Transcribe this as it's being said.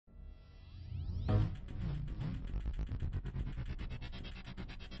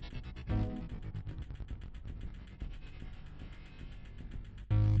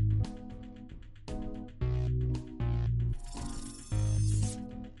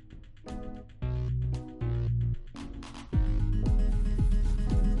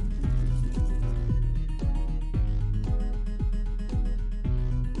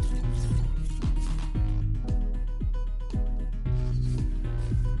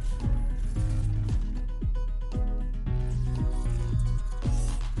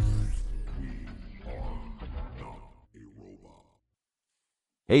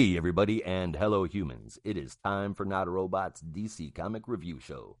Hey everybody and hello humans. It is time for Not a Robot's DC Comic Review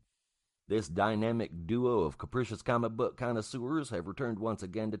Show. This dynamic duo of capricious comic book connoisseurs have returned once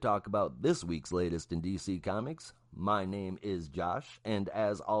again to talk about this week's latest in DC Comics. My name is Josh, and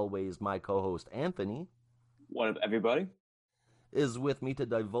as always, my co-host Anthony, What up, everybody? is with me to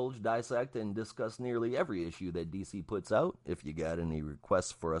divulge, dissect, and discuss nearly every issue that DC puts out. If you got any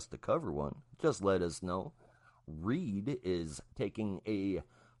requests for us to cover one, just let us know. Reed is taking a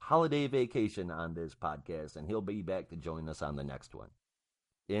holiday vacation on this podcast, and he'll be back to join us on the next one.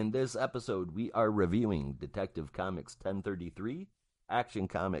 In this episode, we are reviewing Detective Comics 1033, Action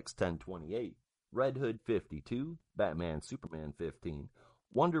Comics 1028, Red Hood 52, Batman Superman 15,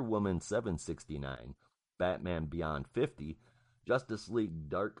 Wonder Woman 769, Batman Beyond 50, Justice League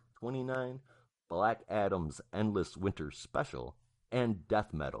Dark 29, Black Adam's Endless Winter Special, and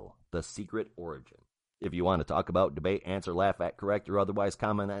Death Metal, The Secret Origin. If you want to talk about, debate, answer, laugh at, correct, or otherwise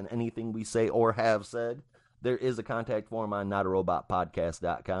comment on anything we say or have said, there is a contact form on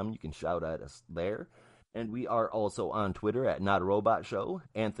notarobotpodcast.com. You can shout at us there. And we are also on Twitter at Not a Robot Show.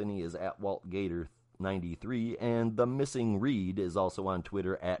 Anthony is at WaltGator93, and the missing Reed is also on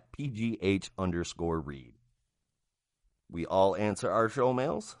Twitter at PGH_Reed. We all answer our show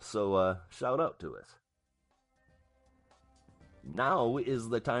mails, so shout out to us. Now is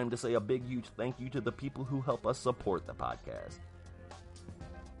the time to say a big, huge thank you to the people who help us support the podcast.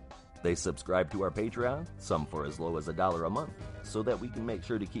 They subscribe to our Patreon, some for as low as $1 a month, so that we can make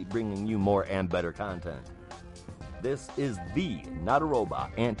sure to keep bringing you more and better content. This is the Not a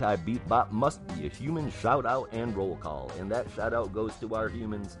Robot Anti-Beat Bop Must Be a Human shout-out and roll call, and that shout-out goes to our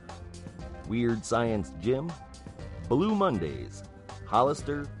humans Weird Science Jim, Blue Mondays,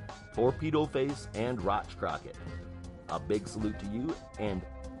 Hollister, Torpedo Face, and Roch Crockett. A big salute to you, and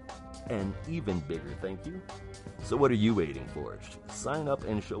an even bigger thank you. So what are you waiting for? Sign up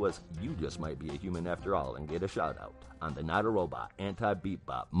and show us you just might be a human after all and get a shout out on the Not a Robot Anti-Beat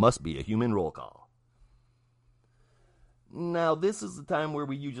Bop Must Be a Human roll call. Now, this is the time where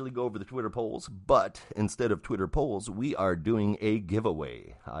we usually go over the Twitter polls, but instead of Twitter polls, we are doing a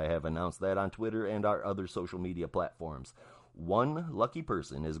giveaway. I have announced that on Twitter and our other social media platforms. One lucky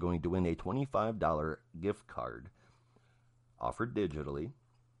person is going to win a $25 gift card offered digitally,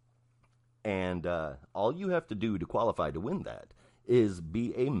 and all you have to do to qualify to win that is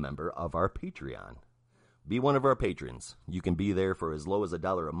be a member of our Patreon. Be one of our patrons. You can be there for as low as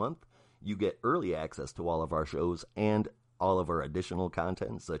 $1 a month. You get early access to all of our shows and all of our additional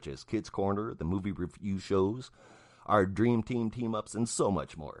content, such as Kids Corner, the movie review shows, our Dream Team team-ups, and so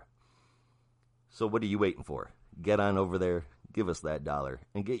much more. So what are you waiting for? Get on over there, give us that $1,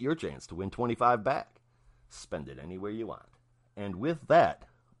 and get your chance to win $25 back. Spend it anywhere you want. And with that,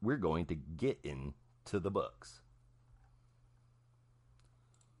 we're going to get into the books.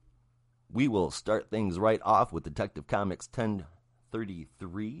 We will start things right off with Detective Comics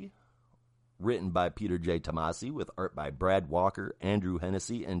 1033, written by Peter J. Tomasi, with art by Brad Walker, Andrew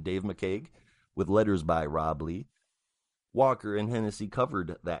Hennessy, and Dave McCaig, with letters by Rob Lee. Walker and Hennessy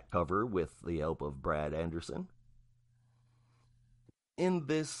covered that cover with the help of Brad Anderson. In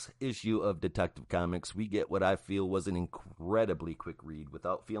this issue of Detective Comics, we get what I feel was an incredibly quick read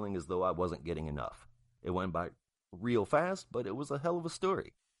without feeling as though I wasn't getting enough. It went by real fast, but it was a hell of a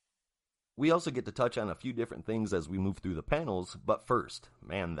story. We also get to touch on a few different things as we move through the panels, but first,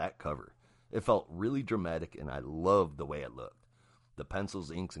 man, that cover. It felt really dramatic, and I loved the way it looked. The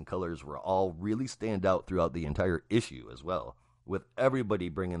pencils, inks, and colors were all really stand out throughout the entire issue as well, with everybody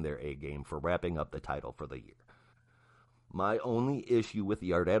bringing their A game for wrapping up the title for the year. My only issue with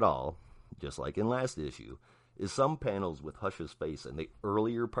the art at all, just like in last issue, is some panels with Hush's face in the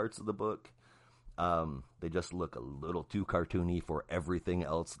earlier parts of the book. They just look a little too cartoony for everything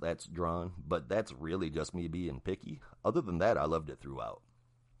else that's drawn, but that's really just me being picky. Other than that, I loved it throughout.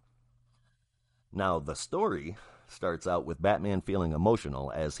 Now, the story starts out with Batman feeling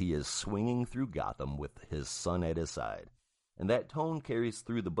emotional as he is swinging through Gotham with his son at his side. And that tone carries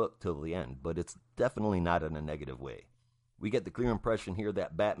through the book till the end, but it's definitely not in a negative way. We get the clear impression here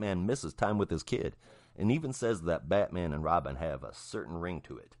that Batman misses time with his kid, and even says that Batman and Robin have a certain ring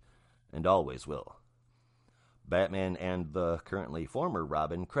to it, and always will. Batman and the currently former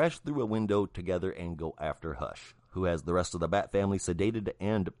Robin crash through a window together and go after Hush, who has the rest of the Bat family sedated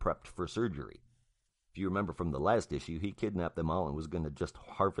and prepped for surgery. If you remember from the last issue, he kidnapped them all and was going to just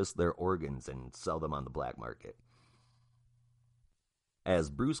harvest their organs and sell them on the black market.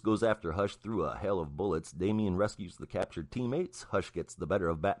 As Bruce goes after Hush through a hail of bullets, Damian rescues the captured teammates. Hush gets the better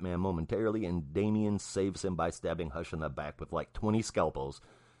of Batman momentarily, and Damian saves him by stabbing Hush in the back with like 20 scalpels.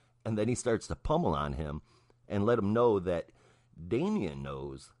 And then he starts to pummel on him and let him know that Damian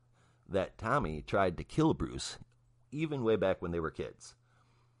knows that Tommy tried to kill Bruce, even way back when they were kids.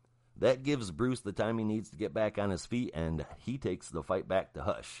 That gives Bruce the time he needs to get back on his feet, and he takes the fight back to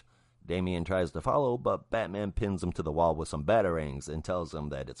Hush. Damian tries to follow, but Batman pins him to the wall with some batarangs and tells him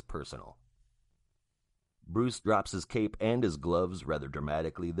that it's personal. Bruce drops his cape and his gloves rather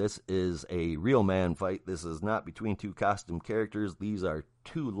dramatically. This is a real man fight. This is not between two costume characters. These are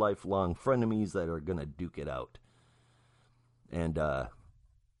two lifelong frenemies that are going to duke it out. And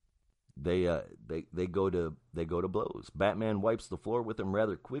they go to blows. Batman wipes the floor with him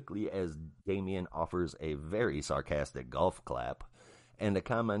rather quickly as Damian offers a very sarcastic golf clap and a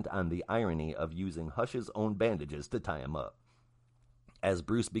comment on the irony of using Hush's own bandages to tie him up. As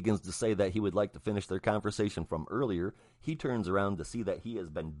Bruce begins to say that he would like to finish their conversation from earlier, he turns around to see that he has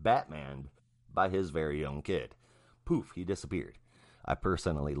been Batmaned by his very own kid. Poof, he disappeared. I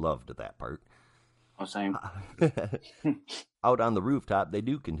personally loved that part. Oh, same. Out on the rooftop, they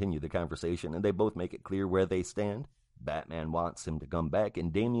do continue the conversation, and they both make it clear where they stand. Batman wants him to come back,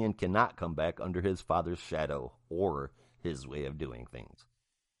 and Damian cannot come back under his father's shadow or his way of doing things.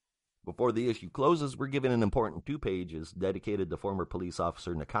 Before the issue closes, we're given an important 2 pages dedicated to former police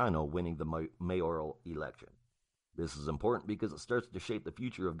officer Nakano winning the mayoral election. This is important because it starts to shape the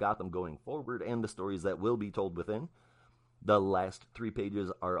future of Gotham going forward and the stories that will be told within. The last 3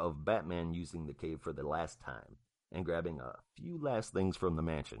 pages are of Batman using the cave for the last time and grabbing a few last things from the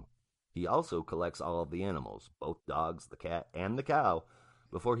mansion. He also collects all of the animals, both dogs, the cat, and the cow,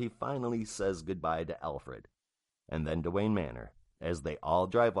 before he finally says goodbye to Alfred, and then to Wayne Manor, as they all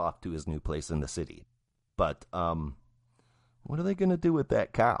drive off to his new place in the city. But, what are they going to do with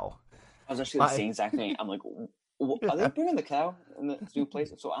that cow? I was actually saying the exact thing. I'm like, are they bringing the cow in the new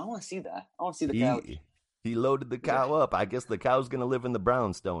place? So I want to see that. I want to see the cow. He loaded the cow up. I guess the cow's going to live in the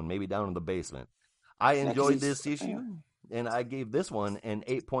brownstone, maybe down in the basement. I enjoyed this issue, and I gave this one an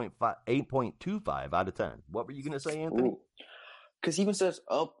 8.25 out of 10. What were you going to say, Anthony? Because he even says,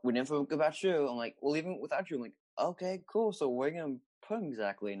 oh, we never forget about you. I'm like, well, even without you, I'm like, okay, cool. So where are you going to put him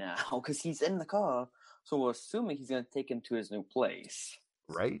exactly now? Because he's in the car. So we're assuming he's going to take him to his new place.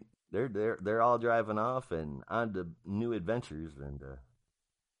 Right. They're all driving off and on to new adventures. And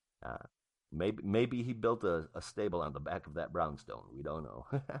maybe he built a stable on the back of that brownstone. We don't know.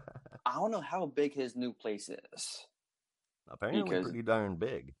 I don't know how big his new place is. Apparently pretty darn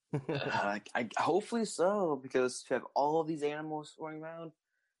big. I hopefully so, because you have all of these animals running around.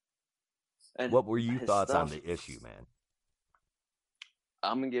 And what were your thoughts on the issue, man?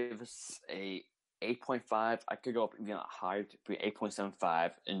 I'm going to give this a 8.5. I could go up even higher to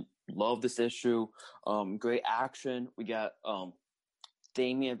 8.75. And love this issue. Great action. We got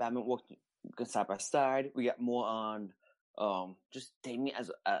Damian and Batman working side by side. We got more on just Damian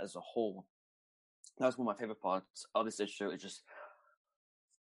as a whole. That was one of my favorite parts of this issue. It's just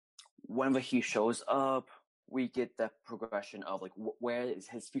whenever he shows up, we get that progression of like where is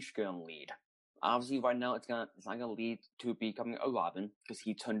his future going to lead. Obviously, right now it's not going to lead to becoming a Robin because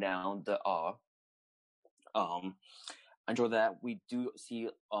he turned down the R. I enjoy that. We do see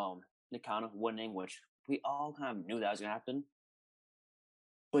Nakano winning, which we all kind of knew that was going to happen.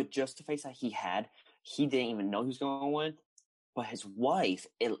 But just the face that he had, he didn't even know he was going to win. But his wife,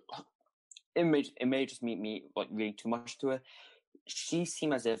 it may just me like reading too much to it. She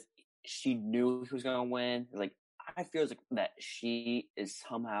seemed as if she knew he was going to win. Like I feel like that she is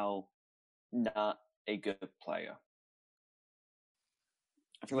somehow not a good player.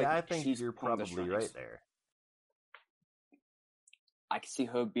 I think you're probably right there. I can see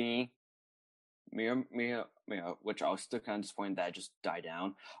her being Mia, which I was still kind of disappointed that it just died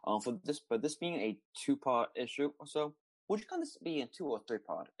down. But this being a 2-part issue or so, would you kind of be a 2 or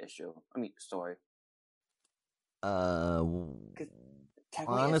 3-part issue? I mean, story. I want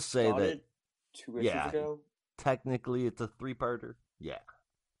to say that 2 issues ago. Technically, it's a 3-parter. Yeah,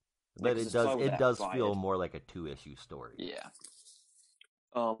 but it does feel more like a 2-issue story. Yeah.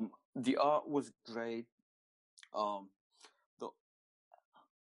 The art was great.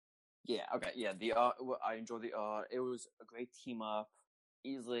 The art. I enjoyed the art. It was a great team up.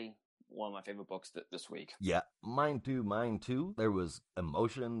 Easily one of my favorite books this week. Yeah, mine too. There was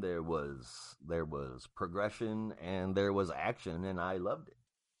emotion, there was progression, and there was action, and I loved it.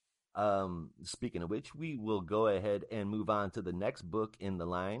 Speaking of which, we will go ahead and move on to the next book in the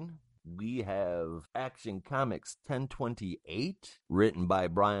line. We have Action Comics 1028, written by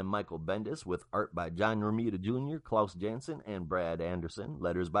Brian Michael Bendis, with art by John Romita Jr., Klaus Janson, and Brad Anderson.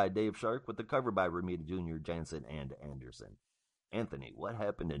 Letters by Dave Shark, with the cover by Romita Jr., Janson, and Anderson. Anthony, what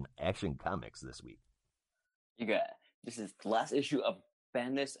happened in Action Comics this week? This is the last issue of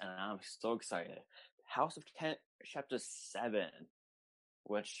Bendis, and I'm so excited. House of Kent Chapter 7,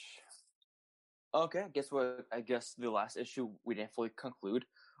 which okay, I guess the last issue we didn't fully conclude.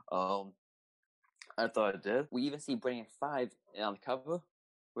 I thought it did. We even see Brainiac 5 on the cover,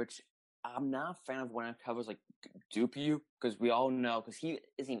 which I'm not a fan of when covers like dupe you, because we all know, because he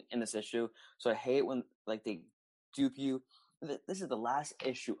isn't in this issue, so I hate when like they dupe you. This is the last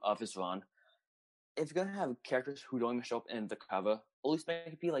issue of his run. If you're gonna have characters who don't even show up in the cover, at least make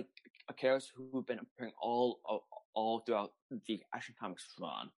it be like a characters who've been appearing all throughout the Action Comics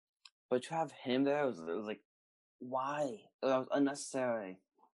run. But to have him there, it was like, why? That was unnecessary.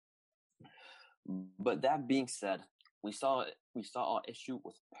 But that being said, we saw our issue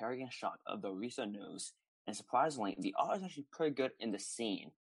with Perry and Shock of the recent news, and surprisingly, the art is actually pretty good in the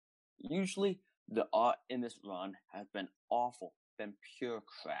scene. Usually, the art in this run has been awful, been pure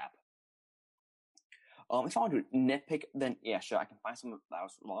crap. If I want to nitpick, then yeah, sure, I can find something that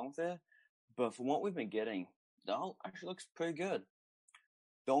was wrong with it. But from what we've been getting, the art actually looks pretty good.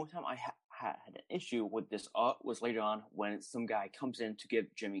 The only time I had an issue with this art was later on when some guy comes in to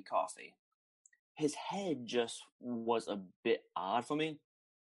give Jimmy coffee. His head just was a bit odd for me.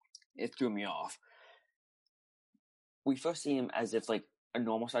 It threw me off. We first see him as if like a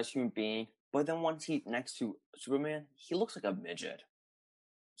normal sized human being, but then once he's next to Superman, he looks like a midget.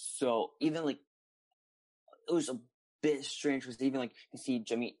 So even like it was a bit strange because even like you see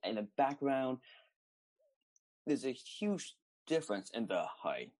Jimmy in the background, there's a huge difference in the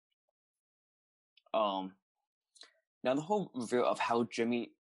height. Now the whole reveal of how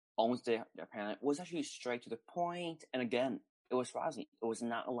Jimmy owns their planet was actually straight to the point, and again, it was surprising. It was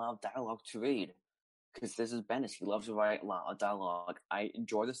not a lot of dialogue to read, because this is Bendis. He loves to write a lot of dialogue. I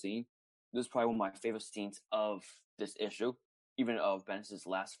enjoy the scene. This is probably one of my favorite scenes of this issue, even of Bendis'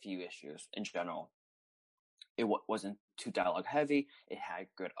 last few issues in general. It wasn't too dialogue heavy. It had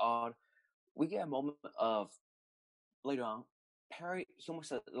good art. We get a moment of, later on, Perry, he almost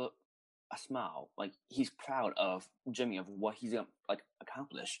has a smile. Like, he's proud of Jimmy, of what he's like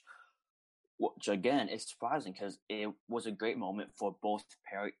accomplished. Which, again, is surprising, because it was a great moment for both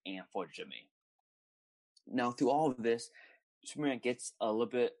Perry and for Jimmy. Now, through all of this, Superman gets a little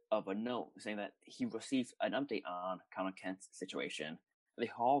bit of a note saying that he received an update on Connor Kent's situation, the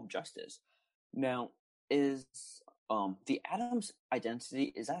Hall of Justice. Now, is the Atom's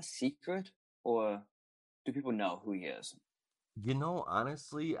identity, is that a secret, or do people know who he is? You know,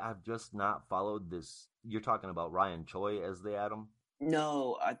 honestly, I've just not followed this. You're talking about Ryan Choi as the Atom?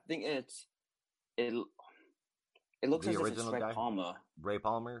 No, I think it looks the as if original it's Ray guy? Palmer. Ray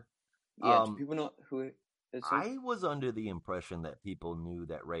Palmer? Yeah, do people know who it is? I was under the impression that people knew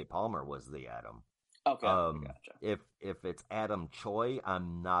that Ray Palmer was the Atom. Okay, gotcha. If it's Adam Choi,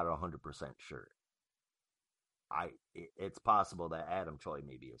 I'm not 100% sure. It's possible that Adam Choi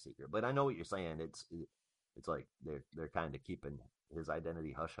may be a secret, but I know what you're saying. It's like they're kind of keeping his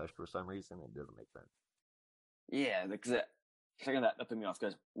identity hush hush for some reason. It doesn't make sense. Yeah, because second that threw me off,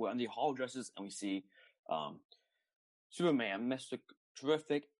 because we're on the Hall of Justice and we see Superman, Mr.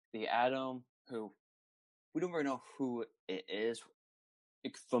 Terrific, the Atom, who we don't really know who it is.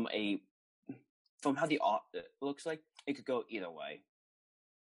 From how the art looks like, it could go either way.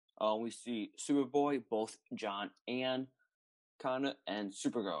 We see Superboy, both John and Connor, and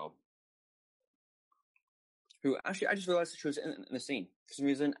Supergirl, who actually I just realized she was in the scene. For some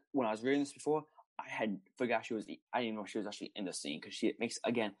reason, when I was reading this before, I had forgot she was. I didn't know she was actually in the scene, because she makes,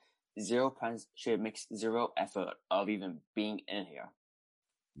 again, she makes zero effort of even being in here.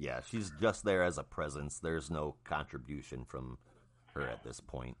 Yeah, she's just there as a presence. There's no contribution from her at this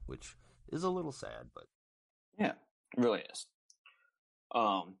point, which is a little sad, but yeah, it really is.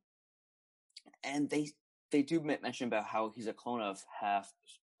 And they do mention about how he's a clone of half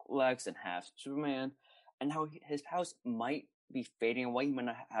Lex and half Superman, and how his powers might be fading away. He might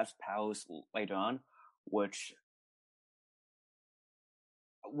not have powers later on, which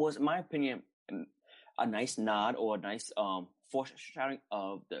was, in my opinion, a nice nod, or a nice foreshadowing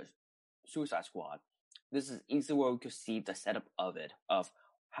of the Suicide Squad. This is easily where we could see the setup of it, of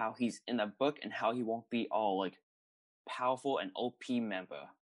how he's in the book and how he won't be all like powerful and OP member.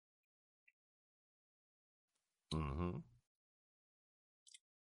 Mm-hmm.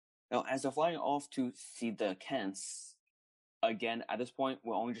 Now, as they're flying off to see the Kents, again, at this point,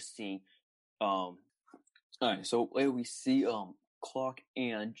 we're only just seeing, alright, so later we see, Clark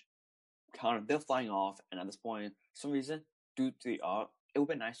and Connor, they're flying off, and at this point, for some reason, due to the art, it would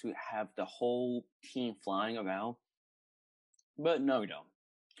be nice to have the whole team flying around, but no, we don't.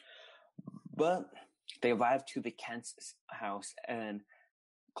 But they arrive to the Kent's house, and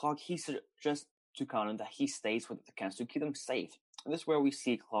Clark, he suggests to Connor that he stays with the Kents to keep them safe. And this is where we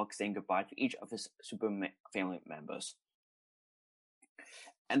see Clark saying goodbye to each of his super family members.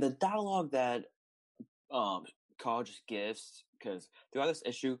 And the dialogue that Carl just gives, because throughout this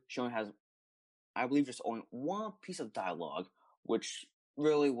issue, she only has, I believe, just only one piece of dialogue, which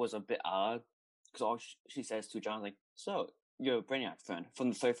really was a bit odd, because all she says to John is like, "So, your Brainiac friend from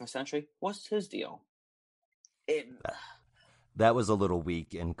the 31st century, what's his deal?" That was a little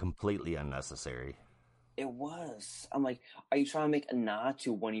weak and completely unnecessary. It was. I'm like, are you trying to make a nod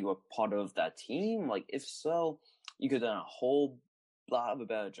to when you were part of that team? Like, if so, you could have done a whole lot of a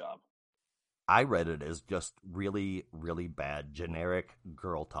better job. I read it as just really, really bad, generic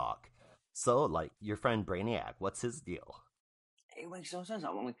girl talk. So, like, your friend Brainiac, what's his deal? It makes no sense.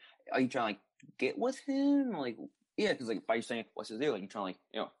 I'm like, are you trying to, like, get with him? Like, yeah, because, like, by you saying, what's his deal? Like, you trying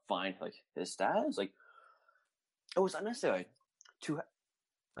to, like, find, like, his status? Like, it was unnecessary.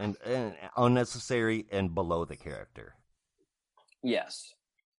 And unnecessary and below the character. Yes.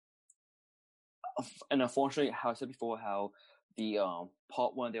 And unfortunately, how I said before, how the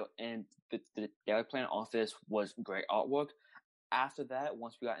part one and the Daily Planet office was great artwork. After that,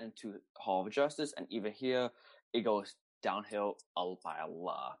 once we got into Hall of Justice and even here, it goes downhill by a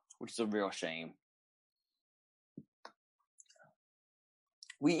lot, which is a real shame.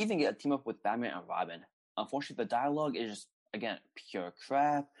 We even get a team up with Batman and Robin. Unfortunately, the dialogue is just, again, pure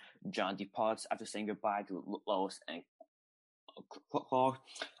crap. John departs after saying goodbye to Lois and Clark,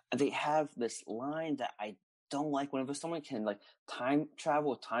 and they have this line that I don't like. Whenever someone can, like, time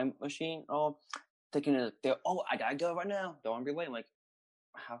travel, time machine, taking it, I gotta go right now. Don't want to be late. I'm like,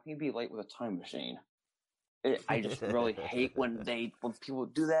 how can you be late with a time machine? I just really hate when people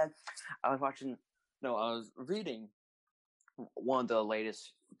do that. I was reading one of the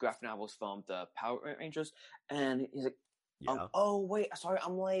latest graphic novels from the Power Rangers, and he's like, yeah. "Oh wait, sorry,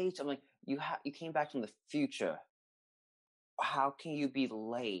 I'm late." I'm like, "You came back from the future. How can you be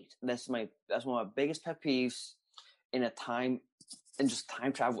late?" That's one of my biggest pet peeves in just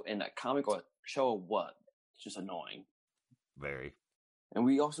time travel in a comic or show or what. It's just annoying. Very. And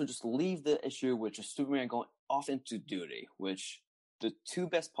we also just leave the issue with just Superman going off into duty, which the two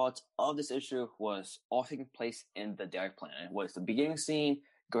best parts of this issue was all taking place in the Daily Planet. It was the beginning scene,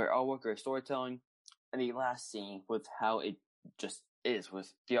 great artwork, great storytelling, and the last scene with how it just is.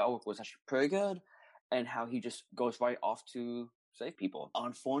 With the artwork was actually pretty good, and how he just goes right off to save people.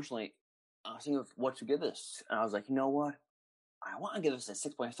 Unfortunately, I was thinking of what to give this, and I was like, you know what? I want to give this a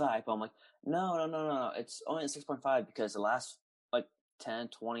 6.5, but I'm like, no. It's only a 6.5 because the last 10,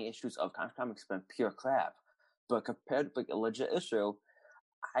 20 issues of comics have been pure crap. But compared to a legit issue,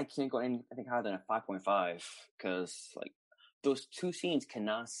 I can't go anything higher than a 5.5 because those two scenes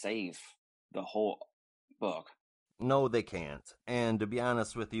cannot save the whole book. No, they can't. And to be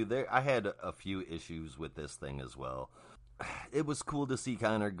honest with you, I had a few issues with this thing as well. It was cool to see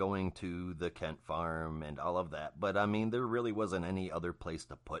Connor going to the Kent farm and all of that, but I mean, there really wasn't any other place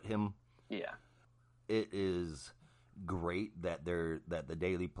to put him. Yeah. It is great that the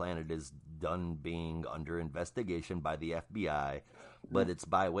Daily Planet is done being under investigation by the FBI, but it's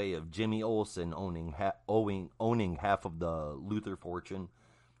by way of Jimmy Olsen owning half of the Luthor fortune,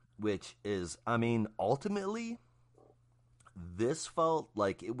 which is, I mean, ultimately, this felt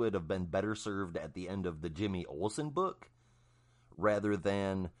like it would have been better served at the end of the Jimmy Olsen book rather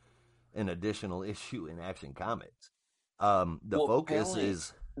than an additional issue in Action Comics. Focus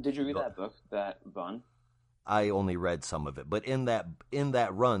is. Did you read that book, that run? I only read some of it, but in that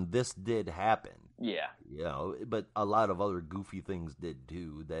run, this did happen. Yeah, but a lot of other goofy things did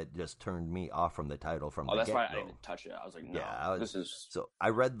too that just turned me off from the title from the get-go. That's why I didn't touch it. I was like, no, this is. So I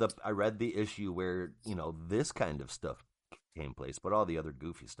read the issue where this kind of stuff came place, but all the other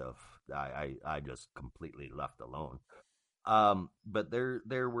goofy stuff I just completely left alone. But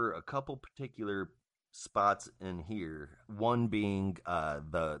there were a couple particular spots in here. One being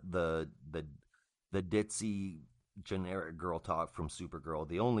the ditzy generic girl talk from Supergirl,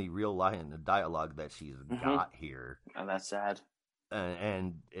 the only real line in the dialogue that she's got here. And that's sad.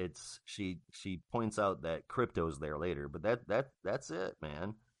 And it's she points out that Crypto's there later, but that's it,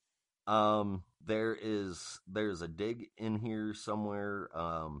 man. There's a dig in here somewhere.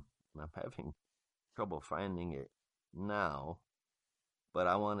 I'm having trouble finding it now, but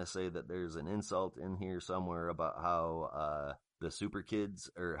I want to say that there's an insult in here somewhere about how the super kids,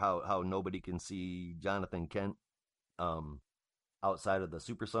 or how nobody can see Jonathan Kent outside of the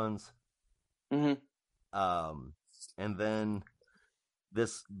Super Sons. Mm-hmm. And then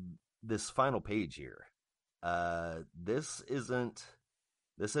this final page here. This isn't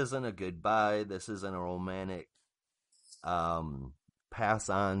a goodbye. This isn't a romantic pass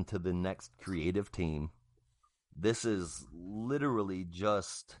on to the next creative team. This is literally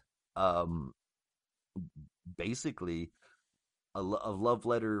just um, basically a love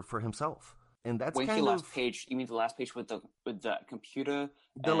letter for himself, and that's When you say kind last of page, you mean the last page with the computer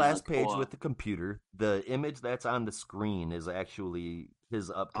the and last like page or with the computer. The image that's on the screen is actually his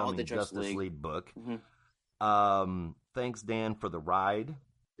all the upcoming Justice Justice League? League book. Mm-hmm. Thanks, Dan, for the ride.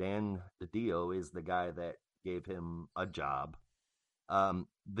 Dan DiDio is the guy that gave him a job.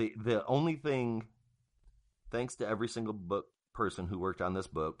 The only thing, thanks to every single book person who worked on this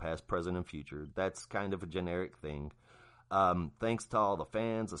book, past, present, and future. That's kind of a generic thing. Thanks to all the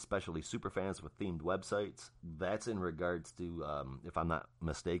fans, especially super fans with themed websites. That's in regards to, if I'm not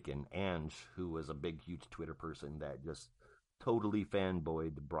mistaken, Ange, who was a big, huge Twitter person that just totally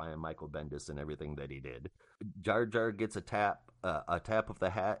fanboyed Brian Michael Bendis and everything that he did. Jar Jar gets a tap of the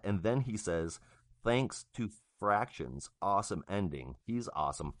hat, and then he says, "Thanks to Fraction's awesome ending. He's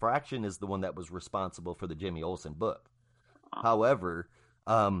awesome." Fraction is the one that was responsible for the Jimmy Olsen book. However,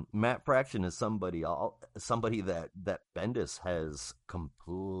 Matt Fraction is somebody that Bendis has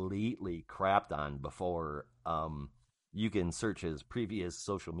completely crapped on before. You can search his previous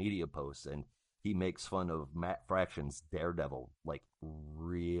social media posts, and he makes fun of Matt Fraction's Daredevil like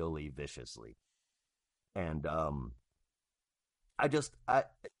really viciously. And I just I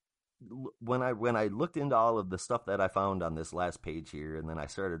when I looked into all of the stuff that I found on this last page here, and then I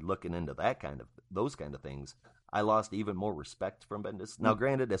started looking into those kind of things, I lost even more respect from Bendis. Now,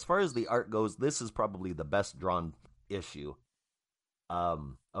 granted, as far as the art goes, this is probably the best drawn issue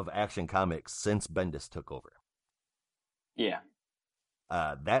of Action Comics since Bendis took over. Yeah.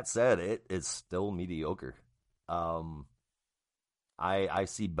 That said, it is still mediocre. Um, I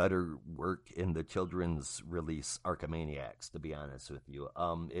see better work in the children's release Archimaniacs, to be honest with you.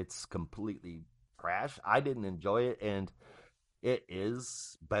 It's completely trash. I didn't enjoy it, and it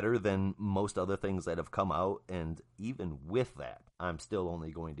is better than most other things that have come out. And even with that, I'm still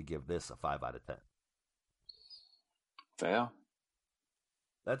only going to give this a 5 out of 10. Fair.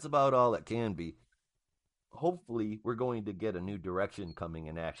 That's about all it can be. Hopefully, we're going to get a new direction coming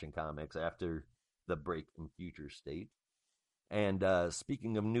in Action Comics after the break in Future State. And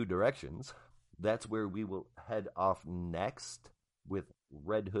speaking of new directions, that's where we will head off next with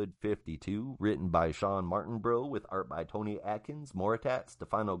Red Hood 52, written by Sean Martinbrough, with art by Tony Atkins, Moritat,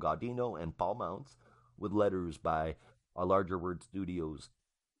 Stefano Gaudino, and Paul Mounts, with letters by A Larger Word Studios'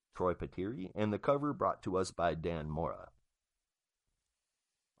 Troy Patiri, and the cover brought to us by Dan Mora.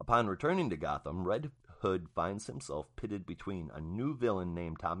 Upon returning to Gotham, Red Hood finds himself pitted between a new villain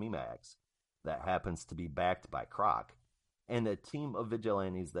named Tommy Max, that happens to be backed by Croc, and a team of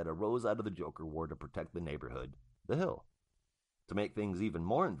vigilantes that arose out of the Joker War to protect the neighborhood, the Hill. To make things even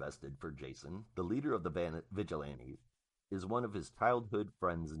more invested for Jason, the leader of the vigilantes is one of his childhood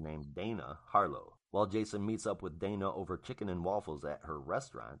friends named Dana Harlow. While Jason meets up with Dana over chicken and waffles at her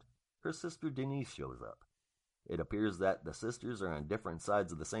restaurant, her sister Denise shows up. It appears that the sisters are on different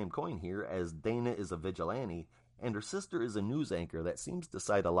sides of the same coin here, as Dana is a vigilante and her sister is a news anchor that seems to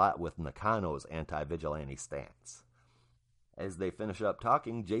side a lot with Nakano's anti-vigilante stance. As they finish up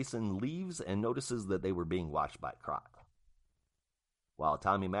talking, Jason leaves and notices that they were being watched by Croc. While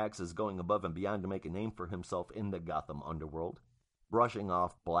Tommy Max is going above and beyond to make a name for himself in the Gotham underworld, brushing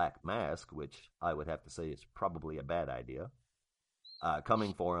off Black Mask, which I would have to say is probably a bad idea,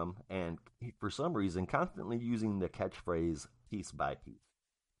 coming for him, and for some reason constantly using the catchphrase piece by piece.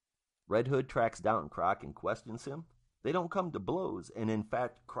 Red Hood tracks down Croc and questions him. They don't come to blows, and in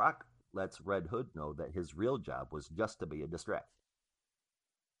fact, Croc lets Red Hood know that his real job was just to be a distraction.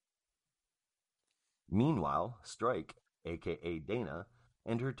 Meanwhile, Strike, aka Dana,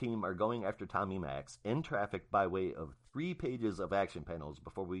 and her team are going after Tommy Max in traffic by way of 3 pages of action panels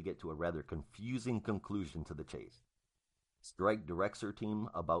before we get to a rather confusing conclusion to the chase. Strike directs her team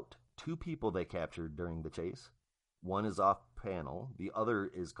about 2 people they captured during the chase. One is off panel, the other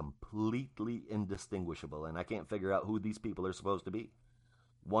is completely indistinguishable, and I can't figure out who these people are supposed to be.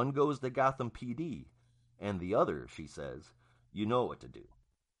 One goes to Gotham PD, and the other, she says, you know what to do.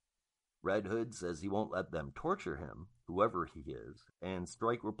 Red Hood says he won't let them torture him, whoever he is, and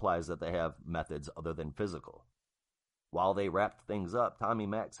Strike replies that they have methods other than physical. While they wrapped things up, Tommy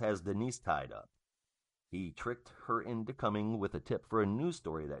Max has Denise tied up. He tricked her into coming with a tip for a news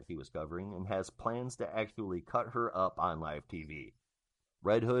story that he was covering and has plans to actually cut her up on live TV.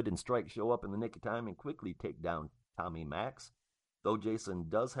 Red Hood and Strike show up in the nick of time and quickly take down Tommy Max, though Jason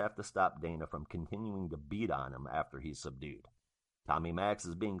does have to stop Dana from continuing to beat on him after he's subdued. Tommy Max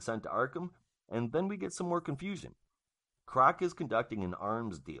is being sent to Arkham, and then we get some more confusion. Croc is conducting an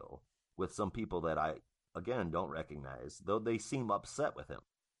arms deal with some people that I, again, don't recognize, though they seem upset with him.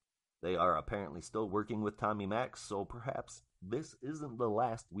 They are apparently still working with Tommy Max, so perhaps this isn't the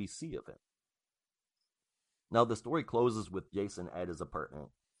last we see of him. Now, the story closes with Jason at his apartment,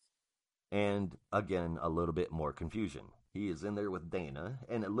 and again, a little bit more confusion. He is in there with Dana,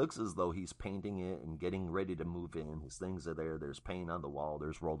 and it looks as though he's painting it and getting ready to move in. His things are there. There's paint on the wall.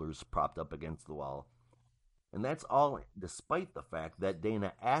 There's rollers propped up against the wall. And that's all despite the fact that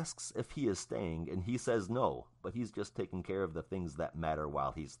Dana asks if he is staying, and he says no, but he's just taking care of the things that matter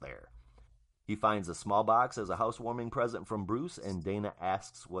while he's there. He finds a small box as a housewarming present from Bruce, and Dana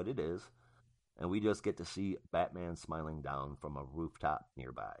asks what it is, and we just get to see Batman smiling down from a rooftop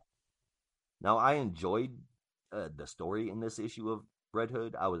nearby. Now, I enjoyed the story in this issue of Red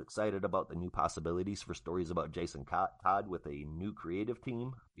Hood. I was excited about the new possibilities for stories about Jason Todd with a new creative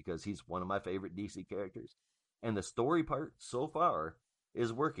team, because he's one of my favorite DC characters. And the story part, so far,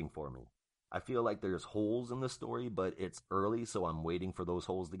 is working for me. I feel like there's holes in the story, but it's early, so I'm waiting for those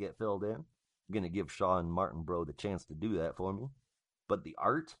holes to get filled in. I'm going to give Sean Martinbrough the chance to do that for me. But the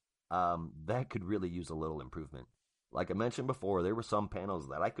art, that could really use a little improvement. Like I mentioned before, there were some panels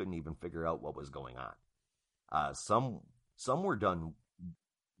that I couldn't even figure out what was going on. Some were done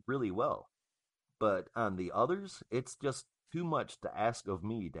really well. But on the others, it's just too much to ask of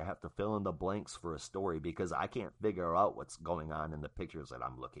me to have to fill in the blanks for a story, because I can't figure out what's going on in the pictures that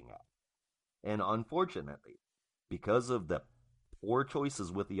I'm looking at. And unfortunately, because of the poor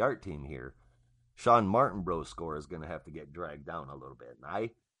choices with the art team here, Sean Martinbrough's score is going to have to get dragged down a little bit. And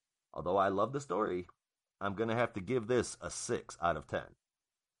although I love the story, I'm going to have to give this a 6 out of 10.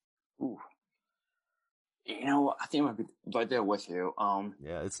 Ooh. I think I might be right there with you.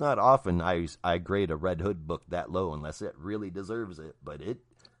 Yeah, it's not often I grade a Red Hood book that low unless it really deserves it, but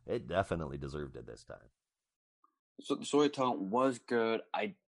it definitely deserved it this time. So the storytelling was good.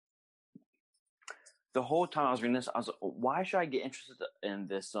 The whole time I was reading this, I was like, why should I get interested in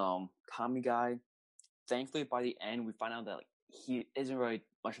this Tommy guy? Thankfully, by the end, we find out that he isn't really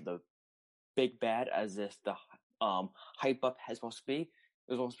much of the big bad as if the hype up has supposed to be. It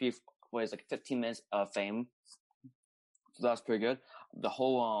was supposed to be 15 minutes of fame. So that's pretty good. The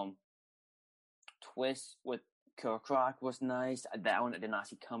whole twist with Killer Croc was nice. That one I did not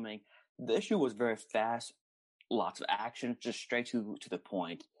see coming. The issue was very fast, lots of action, just straight to the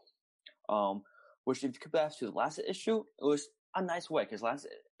point. Which, if you compare that to the last issue, it was a nice way, because last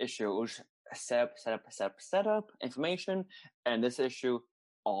issue it was set up, information, and this issue,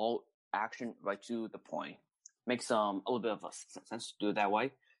 all action right to the point. Makes a little bit of a sense to do it that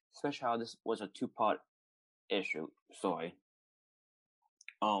way, especially how this was a 2-part issue story.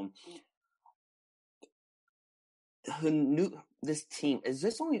 This team, is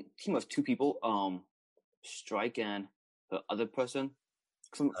this only a team of 2 people? Strike and the other person?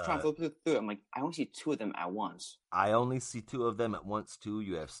 Because I'm trying to flip through it. I'm like, I only see 2 of them at once. I only see 2 of them at once, too.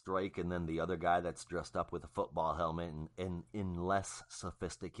 You have Strike and then the other guy that's dressed up with a football helmet and in less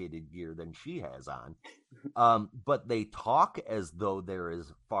sophisticated gear than she has on. But they talk as though there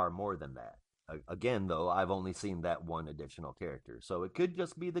is far more than that. Again, though, I've only seen that one additional character. So it could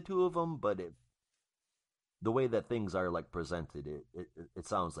just be the 2 of them, but the way that things are presented, it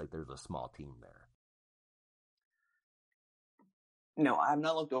sounds like there's a small team there. No, I have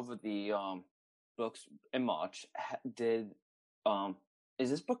not looked over the books in March. Is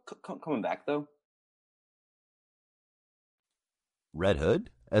this book coming back though? Red Hood?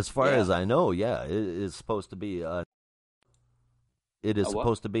 As far as I know, yeah, it is supposed to be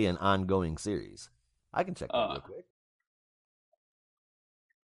supposed to be an ongoing series. I can check that real quick.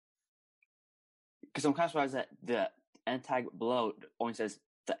 Because I'm kind of surprised that the end tag below only says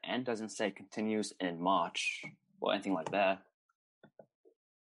the end, doesn't say continues in March or anything like that.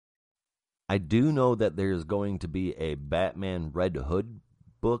 I do know that there's going to be a Batman Red Hood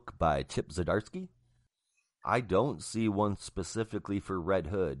book by Chip Zdarsky. I don't see one specifically for Red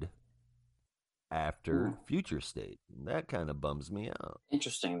Hood after Future State. That kind of bums me out.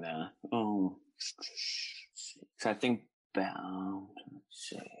 Interesting, then. So I think bound. Let's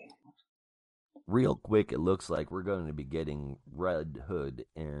see. Real quick, it looks like we're going to be getting Red Hood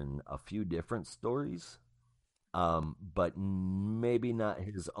in a few different stories. But maybe not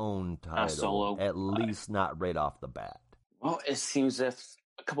his own title, solo. At least not right off the bat. Well, it seems as if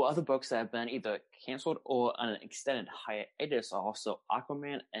a couple other books that have been either canceled or on an extended hiatus are also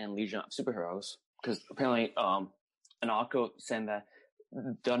Aquaman and Legion of Superheroes. Because apparently, an article saying that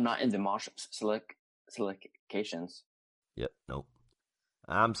they're not in the March syndications. Yep, nope.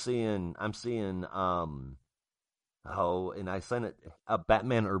 I'm seeing, and I sent it.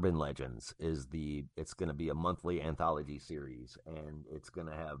 Batman Urban Legends it's going to be a monthly anthology series, and it's going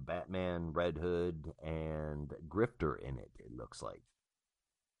to have Batman, Red Hood, and Grifter in it. It looks like.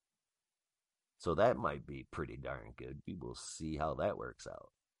 So that might be pretty darn good. We will see how that works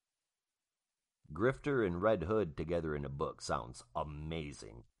out. Grifter and Red Hood together in a book sounds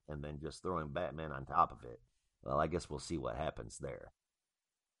amazing. And then just throwing Batman on top of it. Well, I guess we'll see what happens there.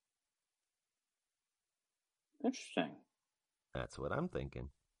 Interesting. That's what I'm thinking.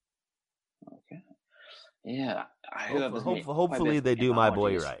 Okay. Yeah, hopefully they do my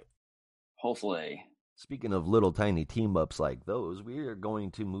boy right. Hopefully. Speaking of little tiny team-ups like those, we are going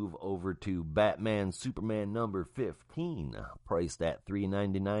to move over to Batman Superman number 15, priced at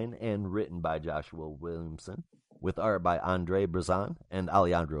 $3.99 and written by Joshua Williamson, with art by Andre Brazan and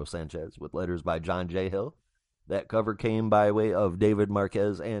Alejandro Sanchez, with letters by John J. Hill. That cover came by way of David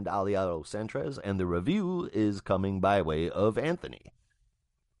Marquez and Alejandro Sanchez, and the review is coming by way of Anthony.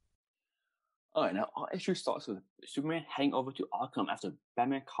 Alright, now our issue starts with Superman heading over to Arkham after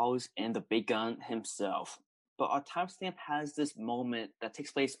Batman calls in the big gun himself. But our timestamp has this moment that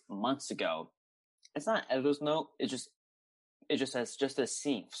takes place months ago. It's not an editor's note, it just says just a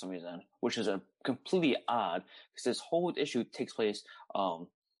scene for some reason, which is completely odd, because this whole issue takes place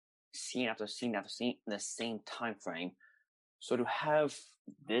scene after scene after scene in the same time frame. So to have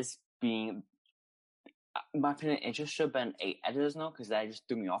this being, in my opinion, it just should have been a editor's note, because that just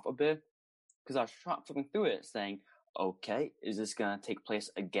threw me off a bit. Because I was flipping through it saying, okay, is this going to take place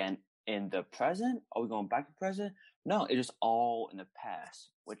again in the present? Are we going back to the present? No, it's just all in the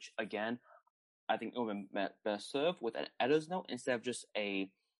past, which again, I think it would have been better served with an editor's note instead of just a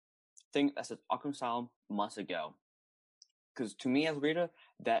thing that says Arkham Asylum months ago. Because to me as a reader,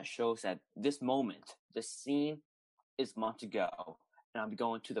 that shows that this moment, this scene is months ago. And I'll be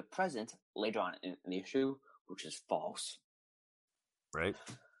going to the present later on in the issue, which is false. Right.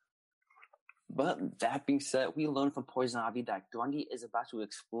 But that being said, we learned from Poison Ivy that Grundy is about to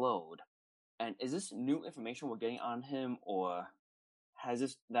explode. And is this new information we're getting on him, or has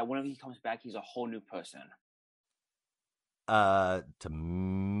this that whenever he comes back, he's a whole new person? To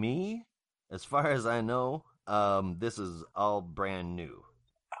me, as far as I know, this is all brand new.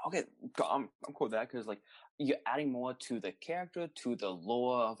 Okay, I'm cool with that, because like you're adding more to the character, to the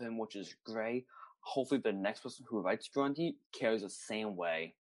lore of him, which is great. Hopefully, the next person who writes Grundy carries the same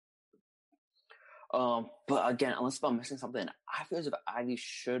way. But again, unless I'm missing something, I feel as if Ivy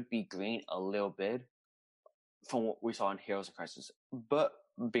should be green a little bit from what we saw in Heroes of Crisis. But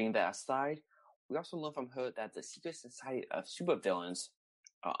being that aside, we also learned from her that the secret society of supervillains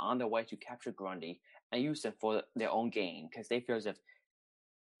are on their way to capture Grundy and use him for their own gain, because they feel as if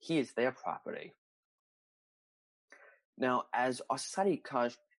he is their property. Now, as our society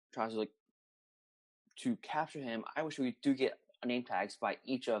tries to capture him, I wish we do get name tags by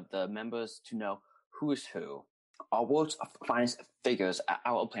each of the members to know who is who. Our world's finest figures are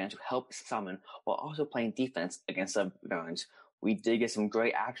our plan to help summon while also playing defense against the villains. We did get some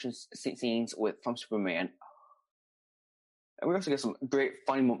great action scenes from Superman. And we also get some great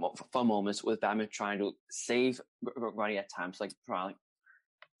fun moments with Batman trying to save Grundy at times, like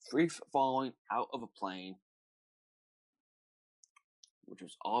free falling out of a plane, which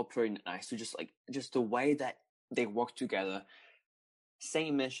was all pretty nice. So just the way that they work together,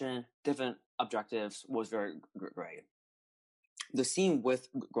 same mission, different objectives, was very great. The scene with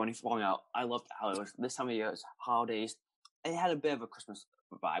Grundy falling out, I loved how it was this time of year, holidays. It had a bit of a Christmas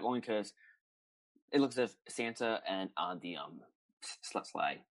vibe, only because it looks as if Santa and on the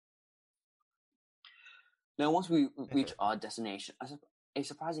sleigh. Now, once we reach our destination, a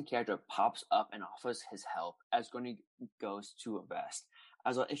surprising character pops up and offers his help as Grundy goes to a rest.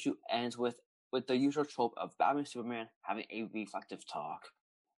 As our issue ends with the usual trope of Batman and Superman having a reflective talk.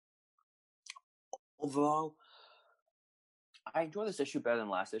 Overall, I enjoyed this issue better than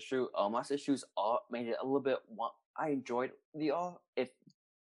last issue. Last issue's art made it a little bit. I enjoyed the art. It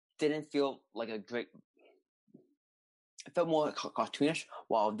didn't feel like a great. It felt more cartoonish,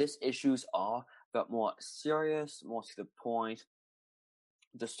 while this issue's art felt more serious, more to the point.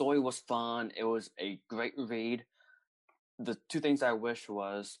 The story was fun. It was a great read. The two things I wish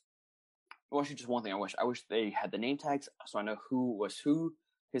was, well, actually, just one thing I wish. I wish they had the name tags so I know who was who,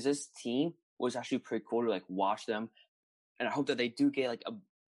 because this team was actually pretty cool to like watch them, and I hope that they do get like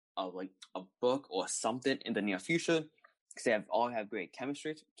a book or something in the near future, because they all have great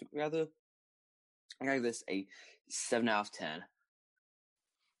chemistry together. I give this a 7 out of 10.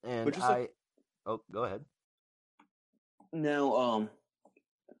 And go ahead. Now,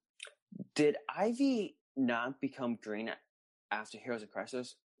 did Ivy not become green after Heroes of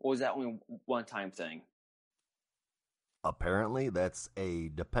Crisis, or was that only a one-time thing? Apparently, that's a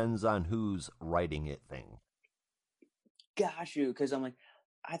depends on who's writing it thing. Got you, because I'm like,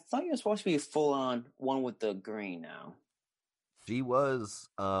 I thought you were supposed to be full-on one with the green now. She was,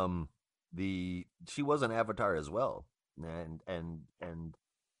 she was an Avatar as well, and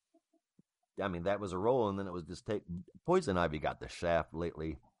I mean that was a role, and then it was just take Poison Ivy got the shaft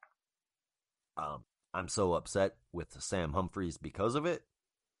lately. I'm so upset with Sam Humphries because of it.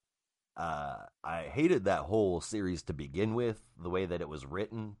 I hated that whole series to begin with, the way that it was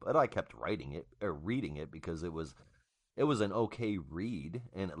written, but I kept writing it or reading it because it was an okay read,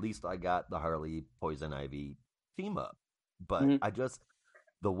 and at least I got the Harley Poison Ivy team up. But Mhm. I just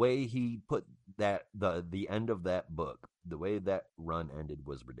the way he put that the end of that book, the way that run ended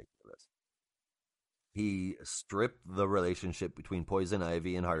was ridiculous. He stripped the relationship between Poison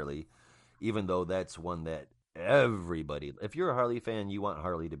Ivy and Harley, even though that's one that everybody, if you're a Harley fan, you want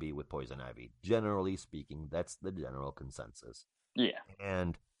Harley to be with Poison Ivy. Generally speaking, that's the general consensus. Yeah.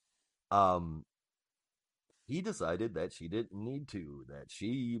 And um he decided that she didn't need to, that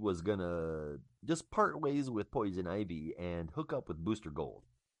she was gonna just part ways with Poison Ivy and hook up with Booster Gold,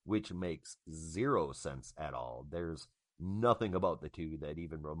 which makes zero sense at all. There's nothing about the two that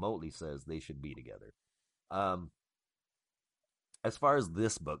even remotely says they should be together. Um, as far as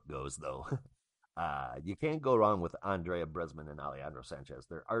this book goes, though, you can't go wrong with Andrea Bresman and Alejandro Sanchez.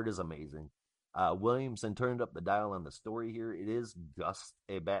 Their art is amazing. Williamson turned up the dial on the story here. It is just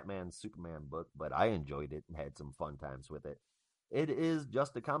a Batman Superman book, but I enjoyed it and had some fun times with it. It is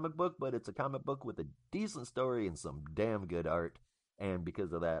just a comic book, but it's a comic book with a decent story and some damn good art. And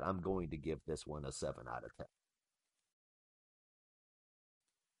because of that, I'm going to give this one a 7 out of 10.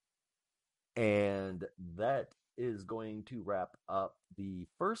 And that is going to wrap up the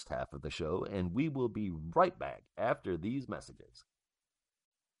first half of the show, and we will be right back after these messages.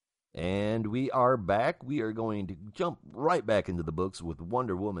 And we are back. We are going to jump right back into the books with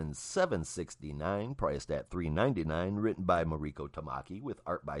Wonder Woman 769, priced at $3.99, written by Mariko Tamaki, with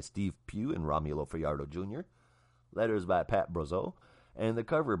art by Steve Pugh and Romulo Fajardo Jr., letters by Pat Brosseau, and the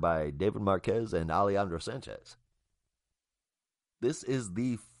cover by David Marquez and Alejandro Sanchez. This is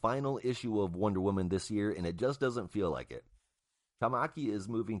the final issue of Wonder Woman this year, and it just doesn't feel like it. Tamaki is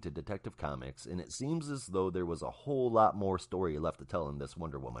moving to Detective Comics, and it seems as though there was a whole lot more story left to tell in this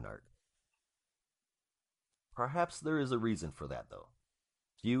Wonder Woman arc. Perhaps there is a reason for that, though.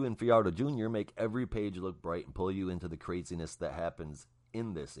 Pugh and Fajardo Jr. make every page look bright and pull you into the craziness that happens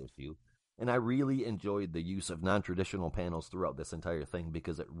in this issue, and I really enjoyed the use of non-traditional panels throughout this entire thing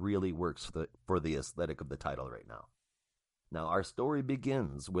because it really works for the aesthetic of the title right now. Now, our story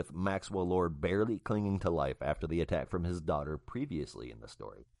begins with Maxwell Lord barely clinging to life after the attack from his daughter previously in the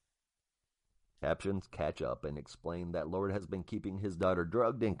story. Captions catch up and explain that Lord has been keeping his daughter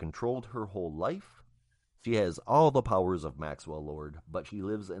drugged and controlled her whole life. She has all the powers of Maxwell Lord, but she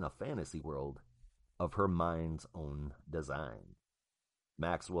lives in a fantasy world of her mind's own design.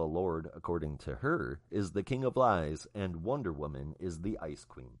 Maxwell Lord, according to her, is the king of lies, and Wonder Woman is the Ice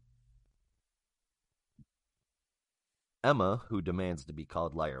Queen. Emma, who demands to be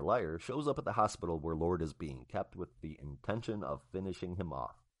called Liar Liar, shows up at the hospital where Lord is being kept with the intention of finishing him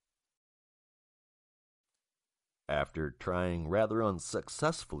off. After trying rather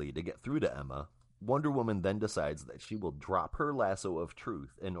unsuccessfully to get through to Emma, Wonder Woman then decides that she will drop her lasso of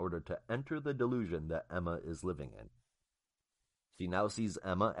truth in order to enter the delusion that Emma is living in. She now sees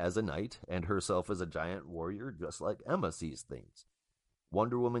Emma as a knight and herself as a giant warrior, just like Emma sees things.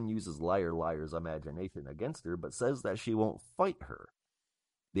 Wonder Woman uses Liar Liar's imagination against her, but says that she won't fight her.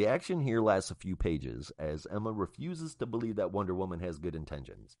 The action here lasts a few pages, as Emma refuses to believe that Wonder Woman has good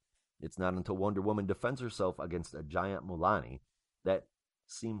intentions. It's not until Wonder Woman defends herself against a giant Mulani that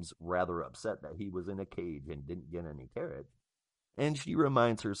seems rather upset that he was in a cage and didn't get any carrots, and she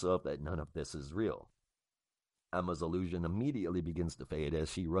reminds herself that none of this is real. Emma's illusion immediately begins to fade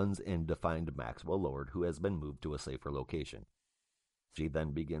as she runs in to find Maxwell Lord, who has been moved to a safer location. She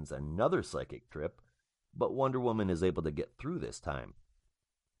then begins another psychic trip, but Wonder Woman is able to get through this time.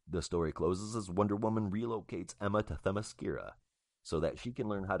 The story closes as Wonder Woman relocates Emma to Themyscira so that she can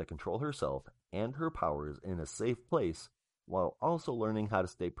learn how to control herself and her powers in a safe place while also learning how to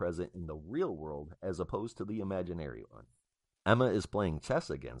stay present in the real world as opposed to the imaginary one. Emma is playing chess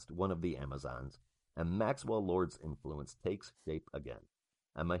against one of the Amazons, and Maxwell Lord's influence takes shape again.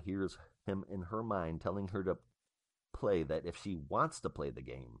 Emma hears him in her mind telling her to play that if she wants to play the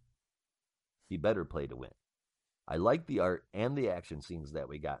game, she better play to win. I like the art and the action scenes that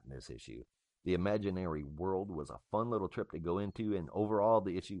we got in this issue. The imaginary world was a fun little trip to go into, and overall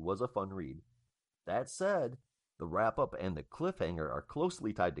the issue was a fun read. That said, the wrap-up and the cliffhanger are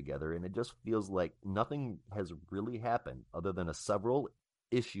closely tied together, and it just feels like nothing has really happened other than a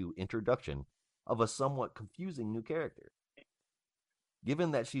several-issue introduction of a somewhat confusing new character.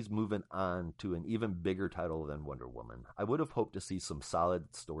 Given that she's moving on to an even bigger title than Wonder Woman, I would have hoped to see some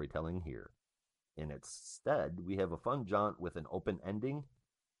solid storytelling here. Instead, we have a fun jaunt with an open ending.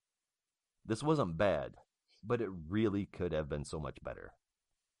 This wasn't bad, but it really could have been so much better.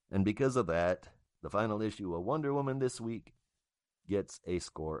 And because of that, the final issue of Wonder Woman this week gets a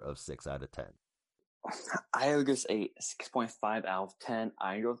score of 6 out of 10. I would give a 6.5 out of 10.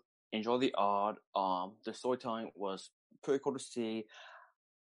 I enjoy the art. The storytelling was pretty cool to see.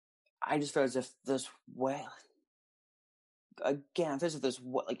 I just felt as if this way, again, this is this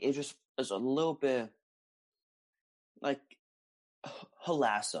like it just is a little bit like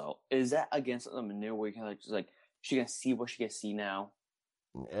Halasso. Is that against the manure where you can like she can see what she can see now?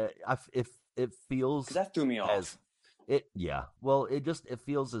 If it feels that threw me off. Well, it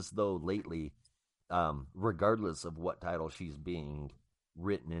feels as though lately, regardless of what title she's being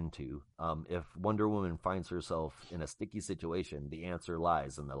written into, if Wonder Woman finds herself in a sticky situation, the answer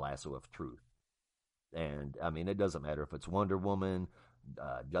lies in the lasso of truth. And I mean, it doesn't matter if it's Wonder Woman,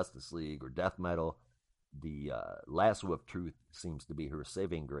 Justice League, or Death Metal. The lasso of truth seems to be her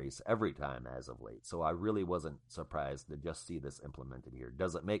saving grace every time as of late. So I really wasn't surprised to just see this implemented here.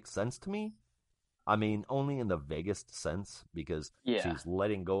 Does it make sense to me? I mean, only in the vaguest sense, because she's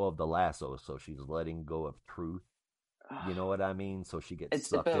letting go of the lasso, so she's letting go of truth. You know what I mean? So she gets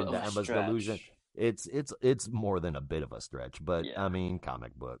sucked into Emma's delusion. It's more than a bit of a stretch, but I mean,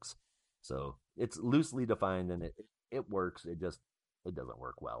 comic books. So it's loosely defined, and it works. It doesn't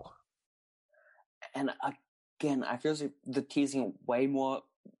work well. And again, I feel like the teasing way more.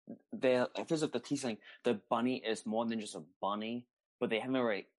 I feel like the teasing the bunny is more than just a bunny, but they haven't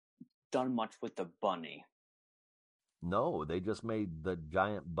really done much with the bunny. No, they just made the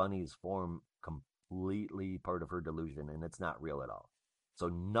giant bunny's form completely part of her delusion, and it's not real at all. So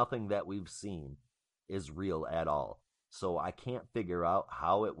nothing that we've seen is real at all. So I can't figure out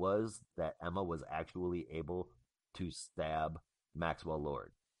how it was that Emma was actually able to stab Maxwell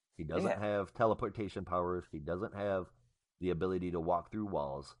Lord. He doesn't have teleportation powers. He doesn't have the ability to walk through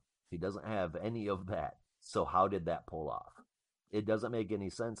walls. He doesn't have any of that. So how did that pull off? It doesn't make any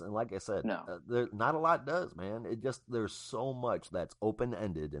sense. And like I said, not a lot does, man. There's so much that's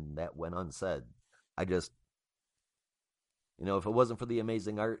open-ended and that went unsaid. If it wasn't for the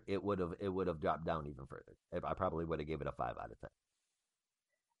amazing art, it would have dropped down even further. I probably would have gave it a 5 out of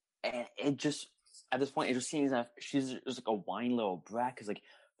 10. And it just, at this point, it just seems that she's just like a whiny little brat. Because like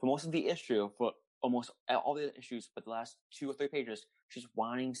for most of the issue, for almost all the issues, but the last 2 or 3 pages, she's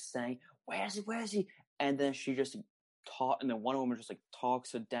whining, saying, "Where is he? Where is he?" And then she just and then Wonder Woman just like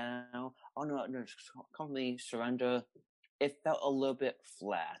talks her down. Oh no, just completely surrender. It felt a little bit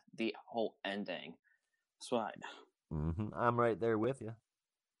flat, the whole ending. That's right. I'm right there with you.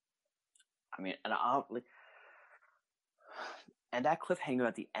 I mean, and that cliffhanger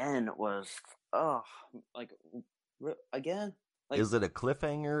at the end was, again. Is it a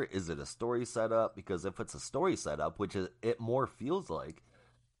cliffhanger? Is it a story setup? Because if it's a story setup, which it more feels like,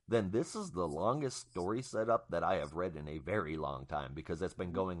 then this is the longest story setup that I have read in a very long time, because it's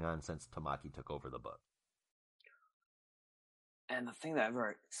been going on since Tamaki took over the book. And the thing that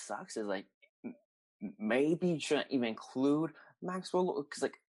very sucks is like, maybe you shouldn't even include Maxwell, because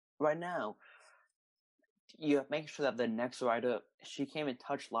like right now, you have to make sure that the next writer, she can't even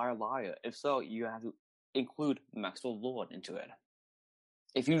touch Liar Liar. If so, you have to include Maxwell Lord into it.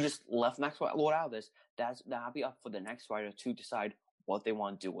 If you just left Maxwell Lord out of this, that'll be up for the next writer to decide what they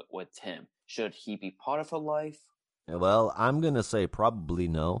want to do with him. Should he be part of her life? Well, I'm going to say probably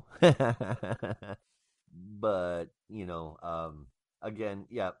no. But, again,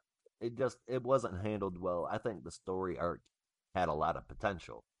 it wasn't handled well. I think the story arc had a lot of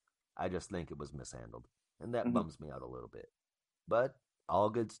potential. I just think it was mishandled. And that bums me out a little bit. But all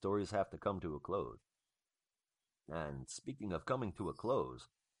good stories have to come to a close. And speaking of coming to a close,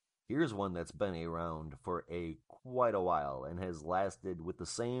 here's one that's been around for quite a while and has lasted with the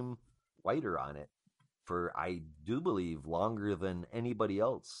same writer on it for, I do believe, longer than anybody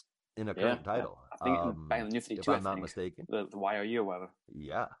else in a current title. I think back in the New 52, if I'm not mistaken. The YRU or whatever.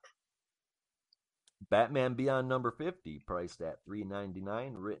 Yeah. Batman Beyond number 50, priced at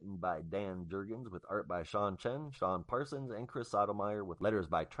 $3.99, written by Dan Jurgens with art by Sean Chen, Sean Parsons, and Chris Sotomayor, with letters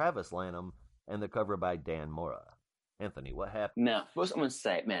by Travis Lanham and the cover by Dan Mora. Anthony, what happened? Now, first I'm going to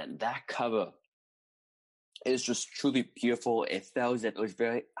say, man, that cover is just truly beautiful. It felt that it was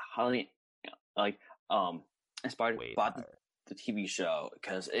very highly, inspired by the TV show,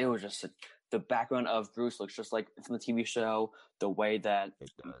 because it was just the background of Bruce looks just like from the TV show, the way that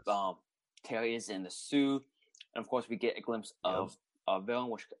Terry is in the suit, and of course we get a glimpse of a villain,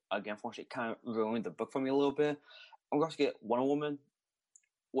 which again, unfortunately, kind of ruined the book for me a little bit. And we also get Wonder Woman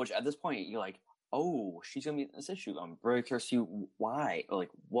which at this point you're like, oh, she's gonna be in this issue. I'm very curious to see why, or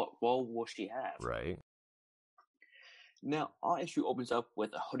like what role will she have? Right. Now, our issue opens up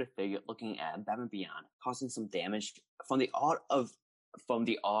with a hooded figure looking at Batman Beyond, causing some damage from the art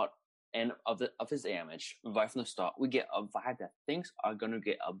and of his damage. Right from the start, we get a vibe that things are gonna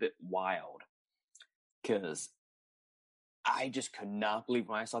get a bit wild, because I just could not believe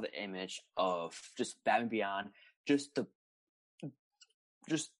when I saw the image of just Batman Beyond, just the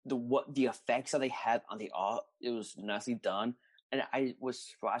effects that they had on the art. It was nicely done, and I was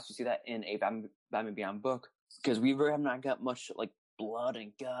surprised to see that in a Batman Beyond book, because we really have not got much like blood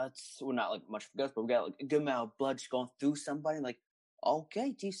and guts. Well, not like much guts, but we got like a good amount of blood just going through somebody. Like,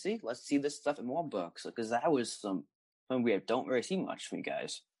 okay, DC, let's see this stuff in more books, because that was something we don't really see much from you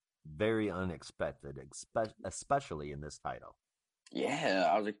guys. Very unexpected, especially in this title. Yeah,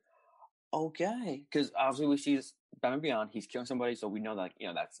 I was like, okay, because obviously we see this Batman Beyond, he's killing somebody, so we know that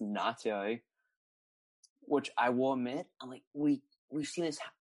that's not Terry. Which I will admit, I'm like, we've seen this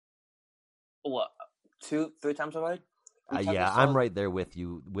what 2-3 times already. Yeah, I'm right there with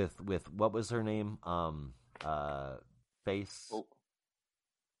you. With what was her name? Face. Oh.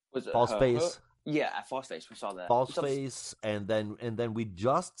 Was it False Face? Yeah, at False Face we saw that. False Face, and then we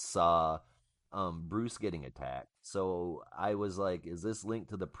just saw Bruce getting attacked. So I was like, is this linked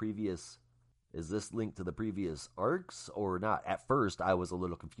to the previous arcs or not? At first I was a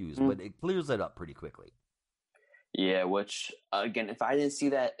little confused, but it clears it up pretty quickly. Yeah, which again, if I didn't see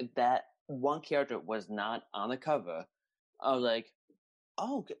that one character was not on the cover, I was like,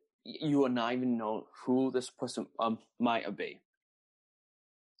 oh, you will not even know who this person might be.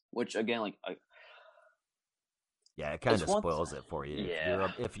 Which again, like, yeah, it kind of spoils it for you. Yeah.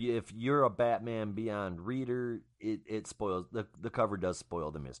 If you're a Batman Beyond reader, it spoils the cover does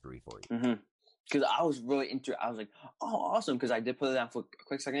spoil the mystery for you. Because I was really I was like, oh, awesome, because I did put it down for a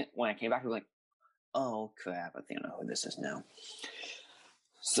quick second. When I came back, I was like, oh crap, I think I know who this is now.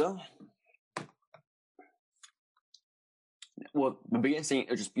 So, well, the beginning scene,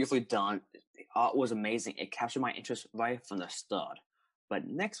 it was just beautifully done. The art was amazing. It captured my interest right from the start. But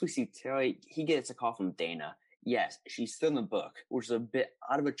next we see Terry. He gets a call from Dana. Yes, she's still in the book, which is a bit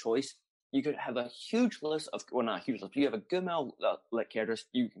out of a choice. You could have a huge list of, well, not a huge list, but you have a good amount of characters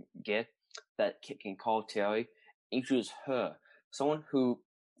you can get that can call Terry. Introduce her, someone who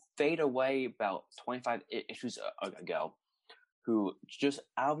faded away about 25 issues ago, who just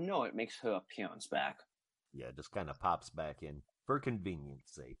out of nowhere makes her appearance back. Yeah, just kind of pops back in for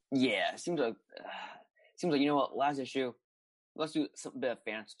convenience sake. Yeah, seems like you know what? Last issue, let's do some bit of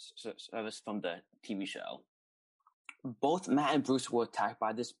fan service from the TV show. Both Matt and Bruce were attacked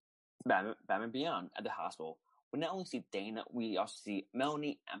by this Batman Beyond at the hospital. We not only see Dana, we also see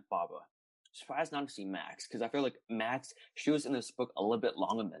Melanie and Barbara. Surprised not to see Max, because I feel like Max, she was in this book a little bit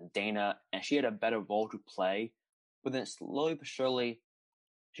longer than Dana, and she had a better role to play. But then slowly but surely,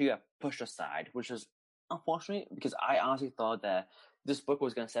 she got pushed aside, which is unfortunate, because I honestly thought that this book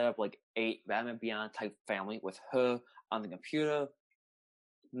was going to set up like a Batman Beyond type family with her on the computer,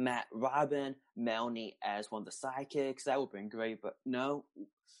 Matt, Robin, Melanie as one of the sidekicks. That would have been great, but no,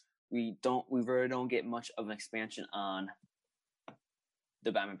 we really don't get much of an expansion on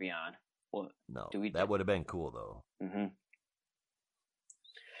the Batman Beyond. Well, no, that would have been cool though.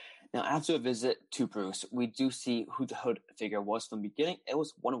 Now, after a visit to Bruce, we do see who the hood figure was from the beginning. It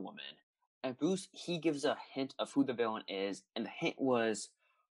was Wonder Woman. And Bruce, he gives a hint of who the villain is, and the hint was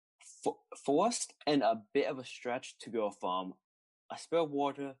forced and a bit of a stretch to go from a spill of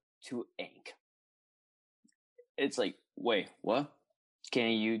water to ink. It's like, wait, what?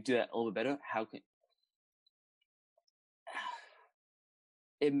 Can you do that a little bit better? How can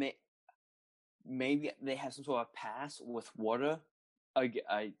it maybe they have some sort of pass with water?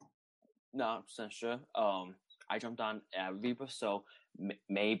 I not sure. I jumped on Reaper, so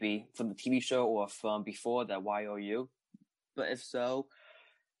maybe from the TV show or from before that YOU. But if so,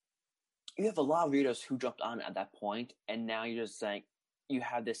 you have a lot of readers who jumped on at that point, and now you're just saying you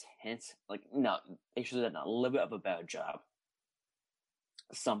have this hint. Like, no, they should have done a little bit of a better job.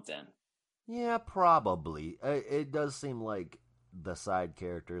 Something. Yeah, probably. It does seem like the side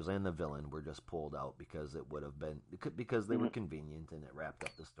characters and the villain were just pulled out because it would have been because they were convenient and it wrapped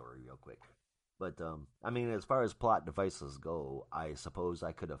up the story real quick. But I mean, as far as plot devices go, I suppose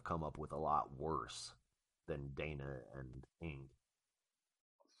I could have come up with a lot worse than Dana and Ing.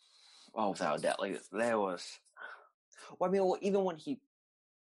 Oh, without doubt, like there was. Well, I mean, even when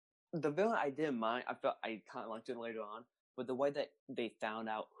the villain, I didn't mind. I felt I kind of liked it later on, but the way that they found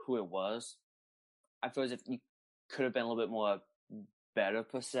out who it was, I feel as if you could have been a little bit more better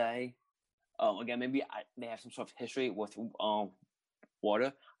per se. Again, maybe they have some sort of history with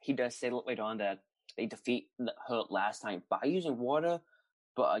water. He does say later on that they defeat her last time by using water,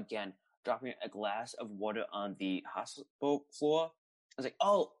 but again, dropping a glass of water on the hospital floor. I was like,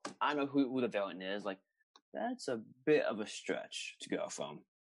 oh, I know who the villain is. Like, that's a bit of a stretch to go from.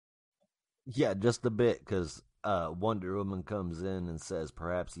 Yeah, just a bit, because Wonder Woman comes in and says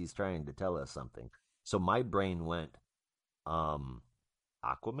perhaps he's trying to tell us something. So my brain went,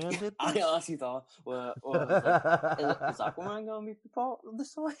 Aquaman did this? I honestly thought, is Aquaman going to be part of the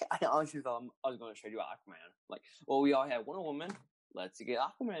story? I honestly thought I was going to show you Aquaman. Like, well, we all have Wonder Woman. Let's get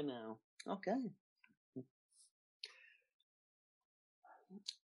Aquaman now. Okay.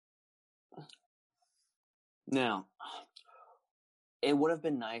 Now, it would have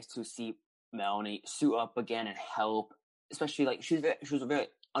been nice to see Melanie suit up again and help, especially like she was a very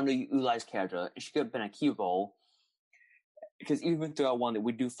underutilized character, and she could have been a key role. Because even throughout one that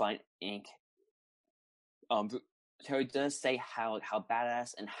we do find Ink, Terry does say how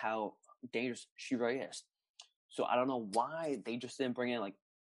badass and how dangerous she really is. So I don't know why they just didn't bring in like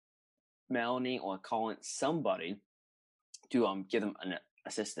Melanie or call in somebody to give them an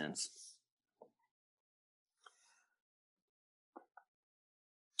assistance.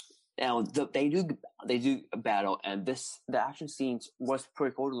 Now they do battle, and the action scenes was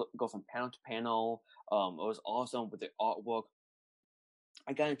pretty cool to go from panel to panel. It was awesome with the artwork.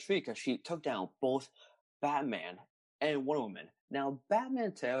 I got intrigued because she took down both Batman and Wonder Woman. Now Batman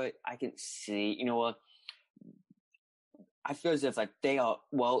and Terry, I can see, you know what? I feel as if like they are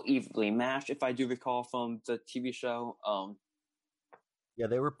well evenly matched. If I do recall from the TV show, yeah,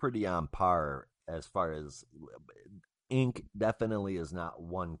 they were pretty on par as far as Ink definitely is not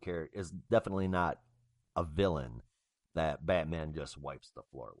one character, is definitely not a villain that Batman just wipes the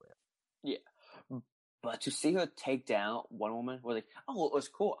floor with. Yeah. But to see her take down Wonder Woman was like, oh, it was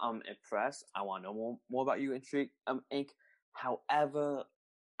cool. I'm impressed. I want to know more about you, Ink. However,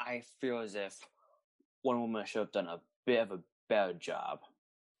 I feel as if Wonder Woman should have done a bit of a better job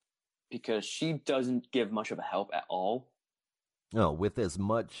because she doesn't give much of a help at all. No, with as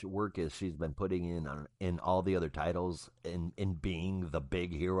much work as she's been putting in all the other titles, in being the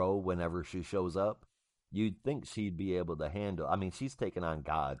big hero whenever she shows up, you'd think she'd be able to handle. I mean, she's taken on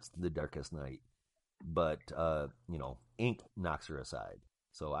gods, the Darkest Knight, but Ink knocks her aside.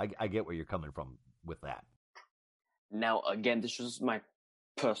 So I get where you're coming from with that. Now, again, this is my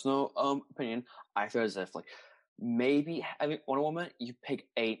personal opinion. I feel as if like maybe having Wonder Woman, you pick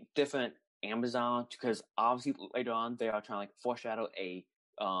a different Amazon, because obviously later on they are trying to like foreshadow a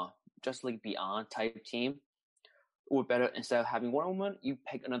Justice League Beyond type team. Or better, instead of having Wonder Woman, you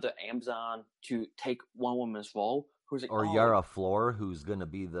pick another Amazon to take Wonder Woman's role. Who's like, Yara Flor, who's going to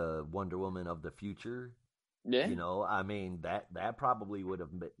be the Wonder Woman of the future. Yeah, I mean that probably would have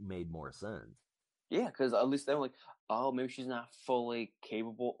made more sense. Yeah, because at least they're like, oh, maybe she's not fully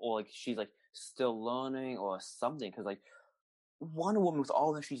capable, or like she's like still learning or something. Because like Wonder Woman, with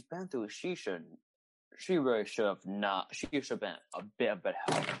all that she's been through, she really should have not. She should have been a bit of better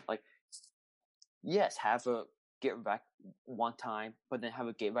help. Like, yes, have her get back one time, but then have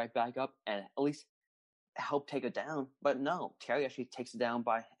her get right back up and at least help take her down. But no, Terry actually takes it down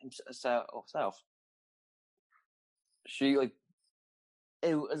by himself. She like,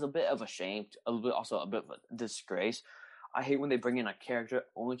 it was a bit of a shame, also a bit of a disgrace. I hate when they bring in a character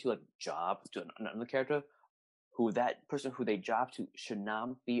only to like job to another character, who that person who they job to should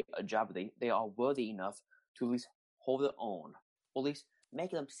not be a job. They are worthy enough to at least hold their own, or at least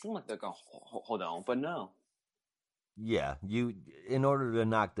make them seem like they're gonna hold their own. But no. Yeah, in order to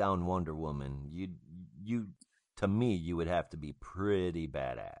knock down Wonder Woman, you to me you would have to be pretty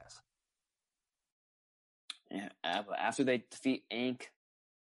badass. Yeah, but after they defeat Ink,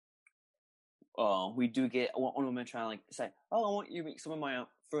 we do get Wonder Woman trying to like say, "Oh, I want you to meet some of my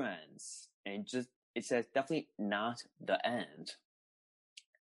friends," and it says definitely not the end.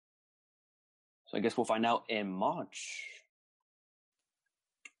 So I guess we'll find out in March.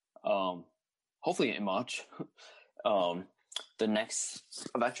 Hopefully in March. The next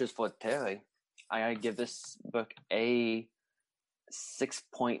Adventures for Terry. I gotta give this book a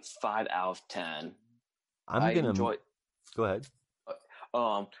 6.5 out of 10. I enjoy. Go ahead.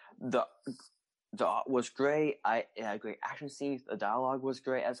 The art was great. It had great action scenes. The dialogue was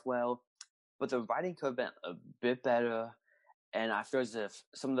great as well, but the writing could have been a bit better. And I feel as if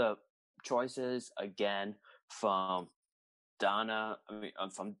some of the choices, again, from Dana,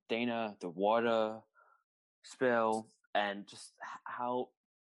 the water spill, and just how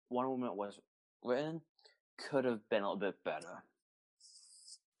Wonder Woman was written, could have been a little bit better.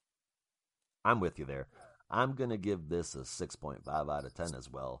 I'm with you there. I'm going to give this a 6.5 out of 10 as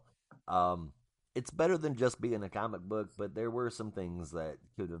well. it's better than just being a comic book, but there were some things that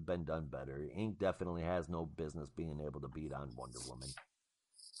could have been done better. Ink definitely has no business being able to beat on Wonder Woman.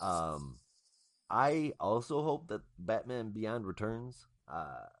 Um, I also hope that Batman Beyond returns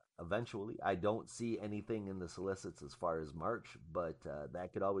eventually. I don't see anything in the solicits as far as March, but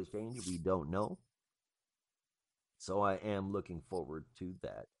that could always change. We don't know. So I am looking forward to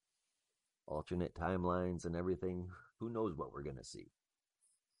that. Alternate timelines and everything. Who knows what we're going to see?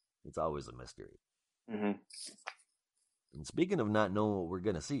 It's always a mystery. Mm-hmm. And speaking of not knowing what we're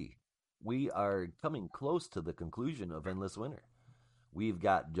going to see, we are coming close to the conclusion of Endless Winter. We've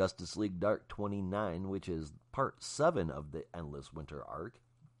got Justice League Dark 29, which is part 7 of the Endless Winter arc.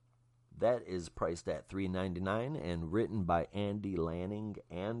 That is priced at $3.99 and written by Andy Lanning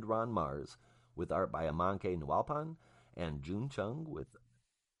and Ron Mars, with art by Amanke Nwalpan and Jun Chung, with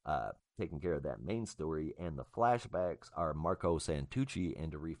taking care of that main story, and the flashbacks are Marco Santucci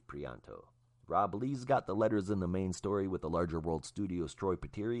and Arif Prianto. Rob Lee's got the letters in the main story with the Larger World Studios' Troy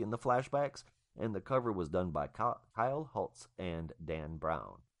Peteri in the flashbacks, and the cover was done by Kyle Holtz and Dan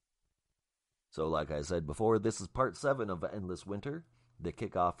Brown. So like I said before, this is part 7 of Endless Winter, the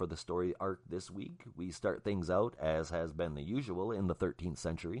kickoff for the story arc this week. We start things out, as has been the usual, in the 13th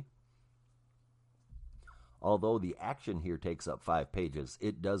century. Although the action here takes up 5 pages,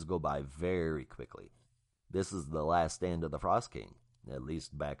 it does go by very quickly. This is the last stand of the Frost King, at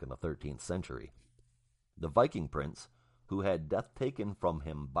least back in the 13th century. The Viking prince, who had death taken from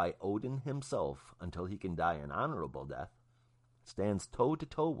him by Odin himself until he can die an honorable death, stands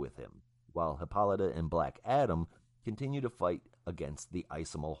toe-to-toe with him, while Hippolyta and Black Adam continue to fight against the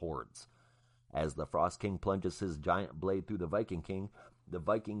Isomal hordes. As the Frost King plunges his giant blade through the Viking King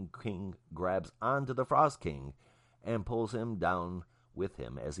grabs onto the Frost King and pulls him down with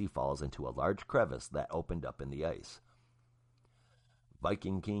him as he falls into a large crevice that opened up in the ice.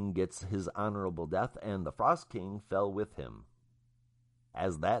 Viking King gets his honorable death, and the Frost King fell with him.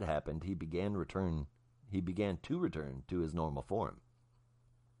 As that happened, he began to return to his normal form.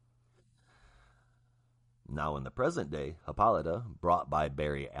 Now in the present day, Hippolyta, brought by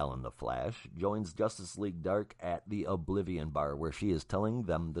Barry Allen the Flash, joins Justice League Dark at the Oblivion Bar, where she is telling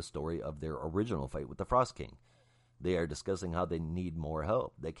them the story of their original fight with the Frost King. They are discussing how they need more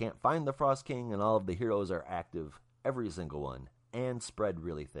help. They can't find the Frost King, and all of the heroes are active, every single one, and spread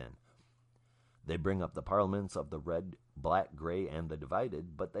really thin. They bring up the parliaments of the Red, Black, Gray, and the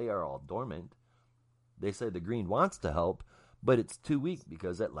Divided, but they are all dormant. They say the Green wants to help, but it's too weak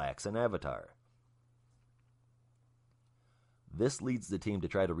because it lacks an avatar. This leads the team to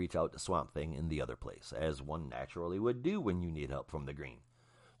try to reach out to Swamp Thing in the other place, as one naturally would do when you need help from the Green.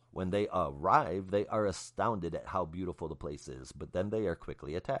 When they arrive, they are astounded at how beautiful the place is, but then they are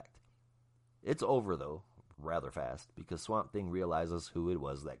quickly attacked. It's over, though, rather fast, because Swamp Thing realizes who it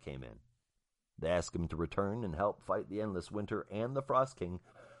was that came in. They ask him to return and help fight the Endless Winter and the Frost King,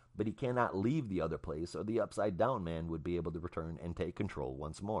 but he cannot leave the other place, or the Upside Down Man would be able to return and take control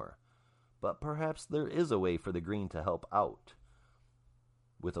once more. But perhaps there is a way for the Green to help out,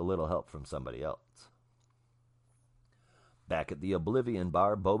 with a little help from somebody else. Back at the Oblivion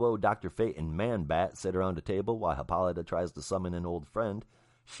Bar, Bobo, Dr. Fate, and Man-Bat sit around a table while Hippolyta tries to summon an old friend.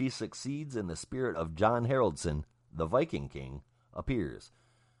 She succeeds, and the spirit of John Haraldson, the Viking King, appears.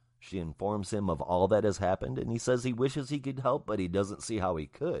 She informs him of all that has happened, and he says he wishes he could help, but he doesn't see how he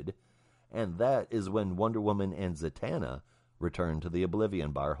could. And that is when Wonder Woman and Zatanna return to the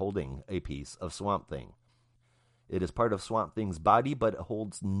Oblivion Bar holding a piece of Swamp Thing. It is part of Swamp Thing's body, but it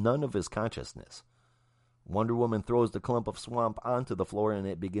holds none of his consciousness. Wonder Woman throws the clump of swamp onto the floor, and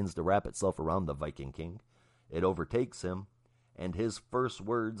it begins to wrap itself around the Viking King. It overtakes him, and his first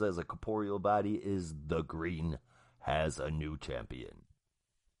words as a corporeal body is, "The Green has a new champion."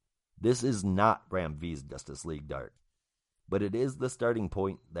 This is not Ram V's Justice League Dark, but it is the starting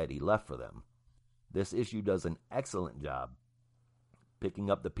point that he left for them. This issue does an excellent job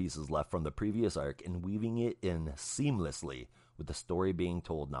picking up the pieces left from the previous arc and weaving it in seamlessly with the story being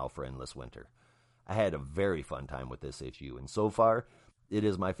told now for Endless Winter. I had a very fun time with this issue, and so far, it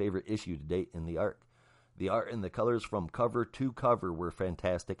is my favorite issue to date in the arc. The art and the colors from cover to cover were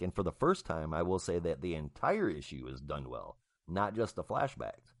fantastic, and for the first time, I will say that the entire issue is done well, not just the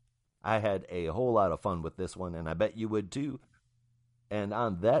flashbacks. I had a whole lot of fun with this one, and I bet you would too. And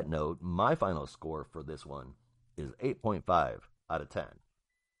on that note, my final score for this one is 8.5 out of 10.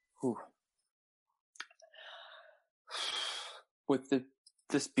 Whew. With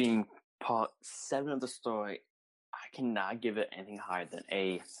this being part 7 of the story, I cannot give it anything higher than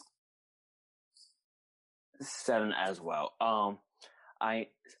a 7 as well.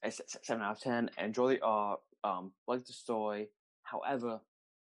 7 out of 10. Enjoy the art. Like the story. However,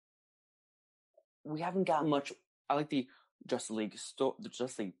 we haven't got much. I like the the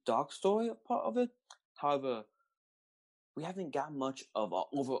Justice League Dark story part of it. However, we haven't got much of an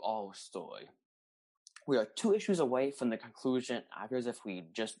overall story. We are 2 issues away from the conclusion. I feel as if we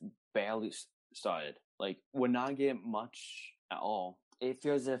just barely started. Like, we're not getting much at all. It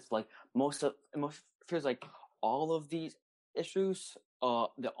feels as if like feels like all of these issues are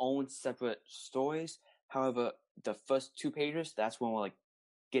their own separate stories. However, the first 2 pages, that's when we're like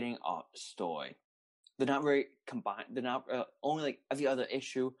getting a story. They're not very combined. They're not only like every other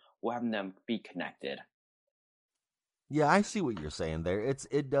issue. We're having them be connected. Yeah, I see what you're saying there.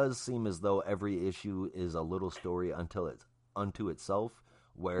 It does seem as though every issue is a little story unto itself,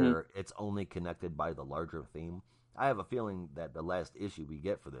 where it's only connected by the larger theme. I have a feeling that the last issue we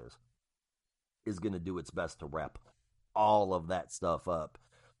get for this is going to do its best to wrap all of that stuff up,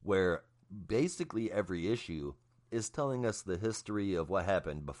 where basically every issue is telling us the history of what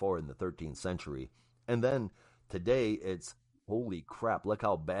happened before in the 13th century. And then today it's, holy crap, look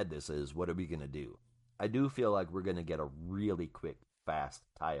how bad this is. What are we going to do? I do feel like we're going to get a really quick, fast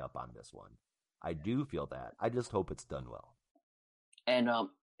tie up on this one. I do feel that. I just hope it's done well. And I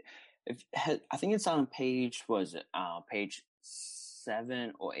think it's on page page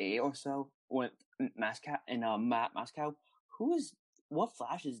 7 or 8 or so with Moscow and Moscow. What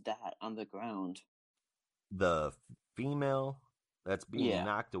Flash is that on the ground? The female that's being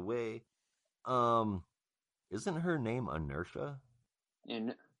knocked away. Isn't her name Inertia?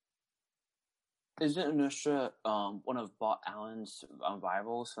 And isn't Inertia one of Bob Allen's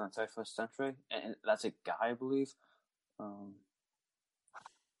rivals from the 31st century? And that's a guy, I believe.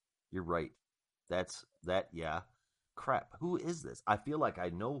 You're right. Yeah. Crap. Who is this? I feel like I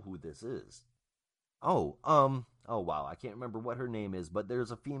know who this is. Oh wow. I can't remember what her name is, but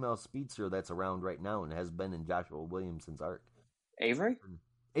there's a female speedster that's around right now and has been in Joshua Williamson's arc. Avery?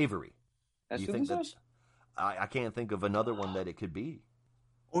 Avery. That's who this is? I can't think of another one that it could be.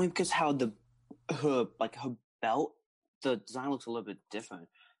 Only because how her belt, the design looks a little bit different.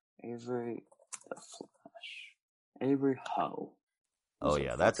 Avery the Flash. Avery Ho. Oh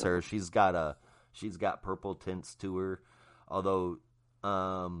yeah, that's her. She's got purple tints to her. Although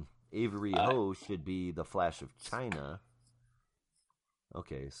Avery Ho should be the Flash of China.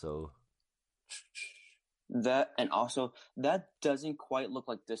 Okay, so that, and also that doesn't quite look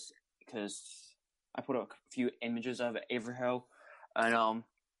like this because I put up a few images of Avery Ho, and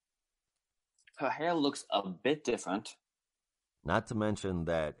her hair looks a bit different. Not to mention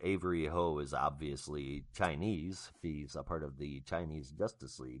that Avery Ho is obviously Chinese. He's a part of the Chinese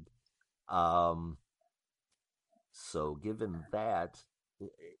Justice League. So given that,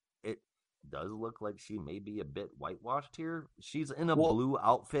 it does look like she may be a bit whitewashed here. She's in a blue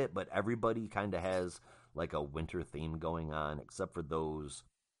outfit, but everybody kind of has like a winter theme going on, except for those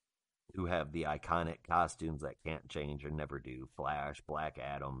who have the iconic costumes that can't change or never do. Flash, Black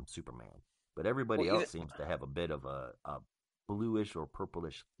Adam, Superman. But everybody else seems to have a bit of a bluish or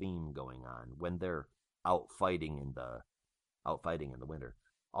purplish theme going on when they're out fighting in the winter.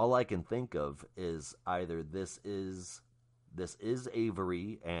 All I can think of is either this is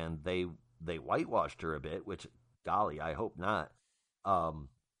Avery and they whitewashed her a bit, which golly, I hope not.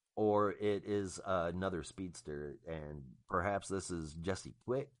 Or it is another speedster, and perhaps this is Jesse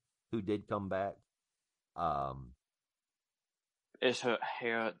Quick, who did come back. Is her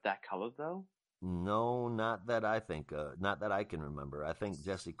hair that color though? No, not that I think. Not that I can remember. I think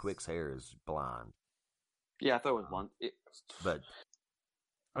Jesse Quick's hair is blonde. Yeah, I thought it was blonde. But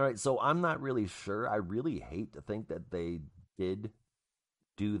all right, so I'm not really sure. I really hate to think that they did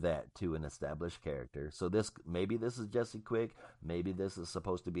do that to an established character. So maybe this is Jesse Quick. Maybe this is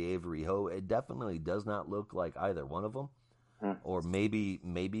supposed to be Avery Ho. It definitely does not look like either one of them. Or maybe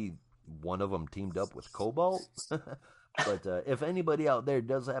one of them teamed up with Cobalt. But if anybody out there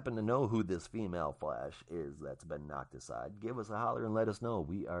does happen to know who this female Flash is that's been knocked aside, give us a holler and let us know.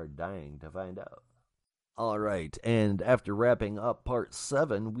 We are dying to find out. All right, and after wrapping up Part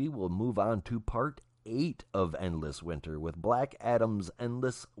 7, we will move on to Part 8 of Endless Winter with Black Adam's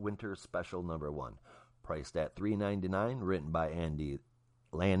Endless Winter Special Number 1. Priced at $3.99, written by Andy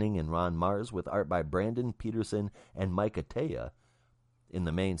Lanning and Ron Mars, with art by Brandon Peterson and Mike Attea. In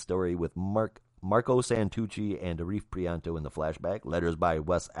the main story with Marco Santucci and Arif Prianto in the flashback, letters by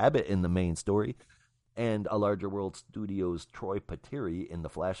Wes Abbott in the main story, and A Larger World Studios' Troy Patiri in the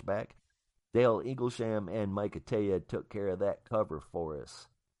flashback. Dale Eaglesham and Mike Attea took care of that cover for us.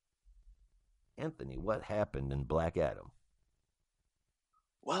 Anthony, what happened in Black Adam?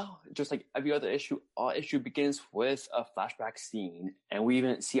 Well, just like every other issue, our issue begins with a flashback scene, and we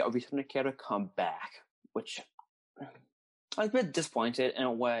even see a returning character come back, which I was a bit disappointed in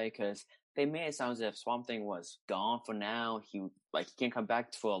a way, because they made it sound as if Swamp Thing was gone for now. He can't come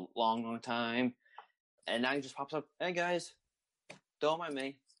back for a long, long time. And now he just pops up. Hey guys, don't mind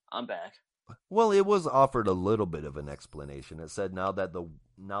me. I'm back. Well, it was offered a little bit of an explanation. It said now that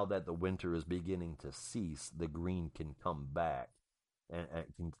the winter is beginning to cease, the green can come back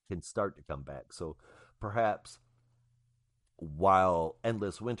and can start to come back. So perhaps while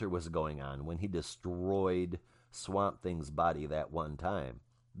Endless Winter was going on, when he destroyed Swamp Thing's body that one time,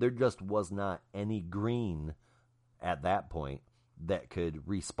 there just was not any green at that point that could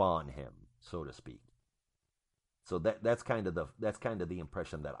respawn him, so to speak. So that's kind of the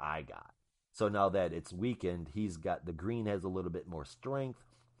impression that I got. So now that it's weakened, the green has a little bit more strength.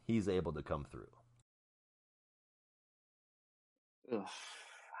 He's able to come through. Ugh.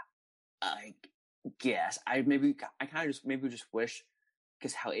 I guess I kind of just wish,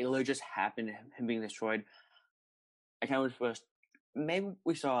 because how it literally just happened, him being destroyed. I kind of wish maybe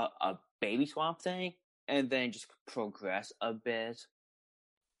we saw a baby Swamp Thing and then just progress a bit.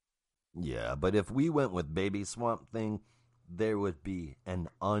 Yeah, but if we went with baby Swamp Thing, there would be an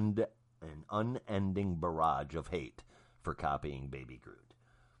unending barrage of hate for copying Baby Groot.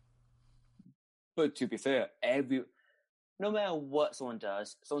 But to be fair, no matter what someone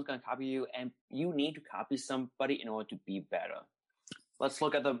does, someone's going to copy you, and you need to copy somebody in order to be better. Let's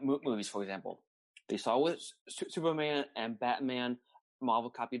look at the movies, for example. They saw with Superman and Batman, Marvel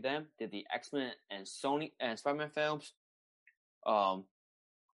copied them, did the X-Men and Sony and Spider-Man films,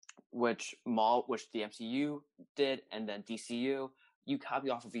 which the MCU did, and then DCU. You copy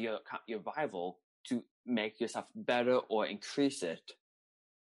off of your rival to make yourself better or increase it.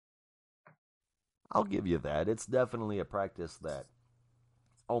 I'll give you that. It's definitely a practice that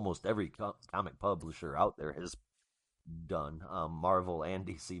almost every comic publisher out there has done. Marvel and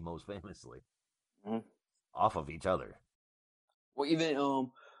DC most famously. Mm-hmm. Off of each other. Well, even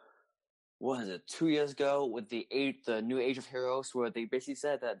what was it, 2 years ago with the new Age of Heroes, where they basically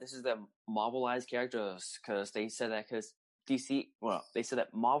said that this is the Marvelized characters, because they said that they said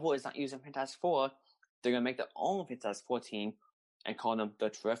that Marvel is not using Fantastic Four, they're gonna make their own Fantastic Four team and call them the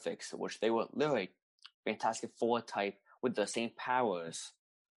Terrifics, which they were literally Fantastic Four type with the same powers,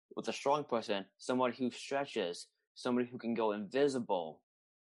 with a strong person, somebody who stretches, somebody who can go invisible.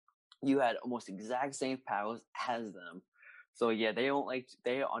 You had almost exact same powers as them. So yeah, they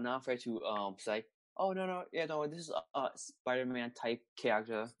are not afraid to say, oh no, this is a Spider-Man type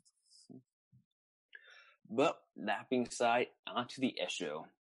character. But that being said, onto the issue.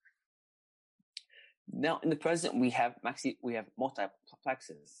 Now in the present, we have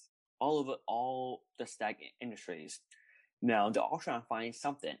multiplexes all over all the STAG industries. Now they're all trying to find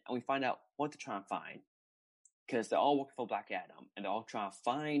something, and we find out what they're trying to find, because they're all working for Black Adam, and they're all trying to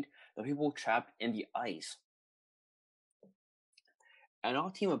find the people trapped in the ice. And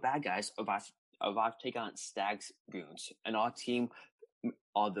our team of bad guys arrive to take on Stag's goons. And our team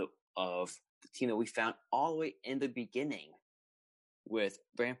of the team that we found all the way in the beginning, with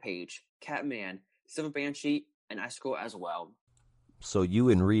Rampage, Catman, Silver Banshee, and Icicle as well. So you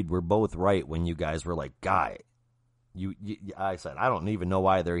and Reed were both right when you guys were like, "Guy," I said, "I don't even know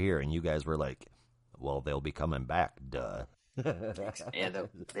why they're here," and you guys were like, "Well, they'll be coming back, duh." Yeah,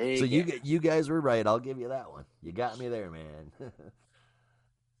 so you guys were right. I'll give you that one. You got me there, man.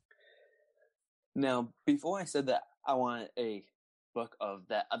 Now, before I said that, I wanted a book of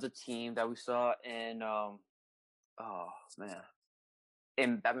that other team that we saw in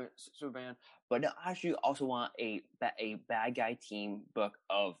in Batman Superman, but I actually also want a bad guy team book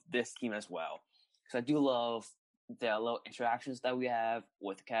of this team as well, because I do love the little interactions that we have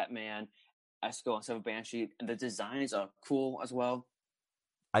with Catman, Icicle, and Silver Banshee, and the designs are cool as well.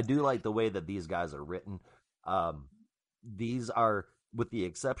 I do like the way that these guys are written. These are, with the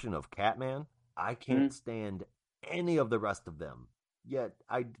exception of Catman, I can't stand any of the rest of them. Yet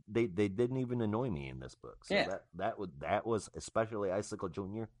they didn't even annoy me in this book. So yeah. that was especially Icicle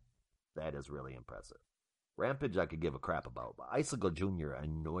Jr. That is really impressive. Rampage I could give a crap about, but Icicle Jr.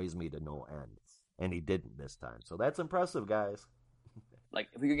 annoys me to no end, and he didn't this time. So that's impressive, guys. Like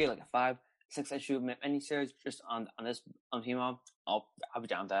if we could get like a 5-6 issue miniseries just on this team, I'll be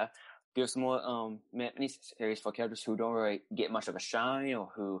down with that. Give some more miniseries for characters who don't really get much of a shine,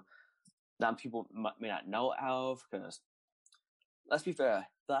 or who that people may not know of, because let's be fair,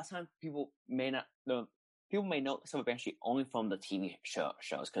 the last time people may know Silver Banshee only from the TV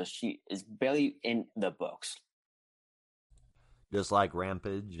shows, because she is barely in the books. Just like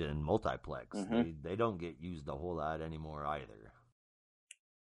Rampage and Multiplex, they don't get used a whole lot anymore either.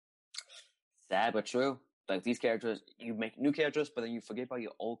 Sad but true. Like these characters, you make new characters, but then you forget about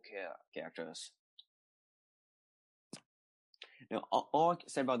your old characters. All I can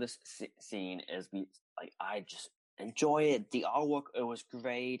say about this scene is I just enjoy it. The artwork, it was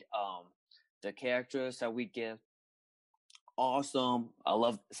great. The characters that we get, awesome. I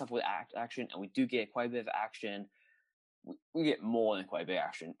love stuff with action, and we do get quite a bit of action. We get more than quite a bit of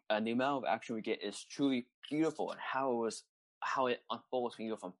action, and the amount of action we get is truly beautiful. And how it unfolds when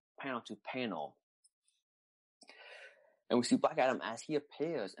you go from panel to panel. And we see Black Adam as he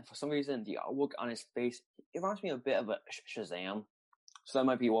appears, and for some reason, the artwork on his face, it reminds me a bit of a Shazam. So that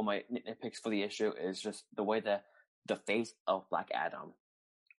might be one of my nitpicks for the issue, is just the way the face of Black Adam.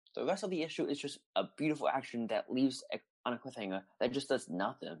 The rest of the issue is just a beautiful action that leaves on a cliffhanger that just does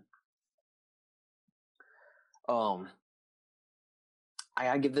nothing.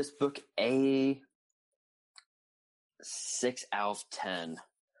 I give this book a 6 out of 10.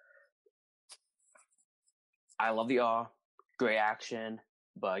 I love the art, great action,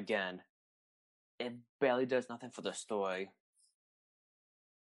 but again, it barely does nothing for the story.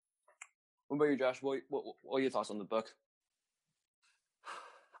 What about you, Josh? What are your thoughts on the book?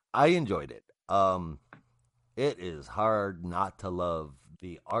 I enjoyed it. It is hard not to love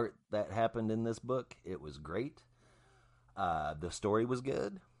the art that happened in this book. It was great. The story was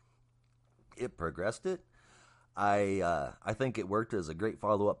good. It progressed it. I think it worked as a great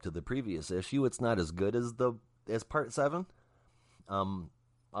follow up to the previous issue. It's not as good as Part 7. On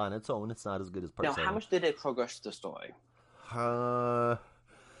its own, it's not as good as Part 7. Now, how much did it progress the story? To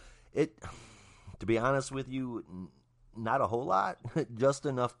be honest with you, not a whole lot. Just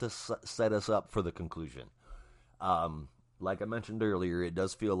enough to set us up for the conclusion. Like I mentioned earlier, it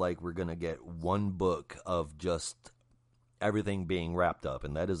does feel like we're going to get one book of just everything being wrapped up,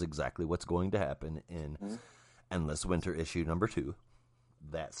 and that is exactly what's going to happen in Endless Winter issue number 2.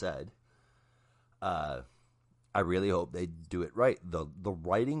 That said, I really hope they do it right. The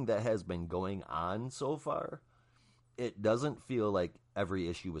writing that has been going on so far, it doesn't feel like every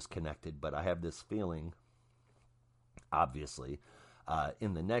issue was connected, but I have this feeling, obviously,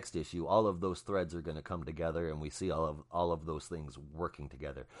 in the next issue, all of those threads are going to come together, and we see all of those things working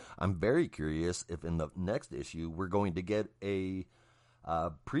together. I'm very curious if in the next issue we're going to get a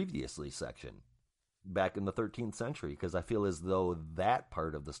previously section back in the 13th century, because I feel as though that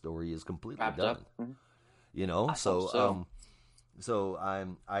part of the story is completely Wrapped done. up. Mm-hmm. You know, I hope so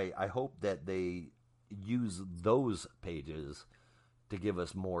I hope that they use those pages to give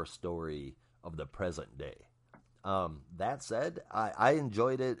us more story of the present day. That said, I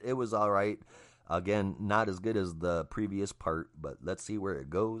enjoyed it. It was all right. Again, not as good as the previous part, but let's see where it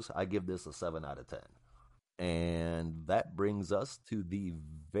goes. I give this a 7 out of 10. And that brings us to the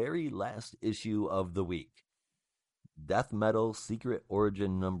very last issue of the week. Death Metal Secret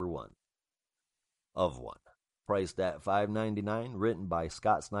Origin number 1 of 1. Priced at $5.99, written by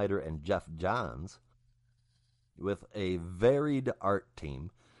Scott Snyder and Jeff Johns, with a varied art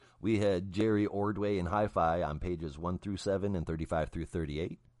team. We had Jerry Ordway and Hi-Fi on pages 1 through 7 and 35 through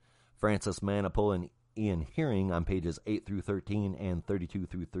 38. Francis Manapul and Ian Hearing on pages 8 through 13 and 32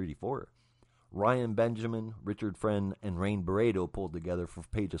 through 34. Ryan Benjamin, Richard Friend, and Rain Barreto pulled together for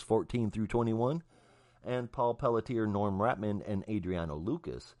pages 14 through 21. And Paul Pelletier, Norm Ratman, and Adriano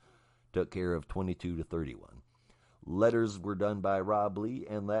Lucas took care of 22 to 31. Letters were done by Rob Lee,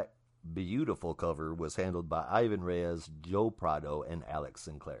 and that beautiful cover was handled by Ivan Reyes, Joe Prado, and Alex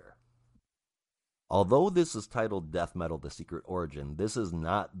Sinclair. Although this is titled Death Metal The Secret Origin, this is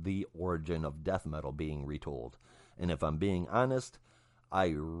not the origin of death metal being retold. And if I'm being honest,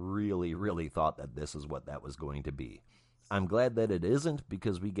 I really, really thought that this is what that was going to be. I'm glad that it isn't,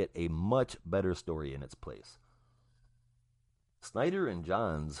 because we get a much better story in its place. Snyder and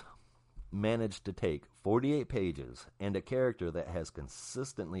Johns managed to take 48 pages and a character that has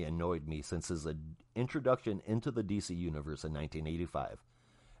consistently annoyed me since his introduction into the DC Universe in 1985,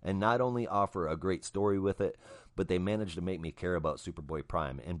 and not only offer a great story with it, but they managed to make me care about Superboy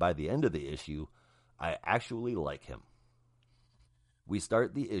Prime, and by the end of the issue, I actually like him. We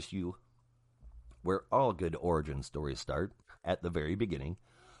start the issue where all good origin stories start, at the very beginning.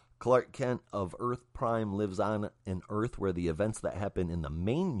 Clark Kent of Earth Prime lives on an Earth where the events that happen in the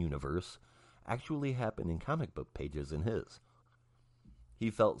main universe actually happen in comic book pages in his.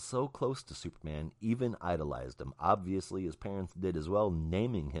 He felt so close to Superman, even idolized him. Obviously, his parents did as well,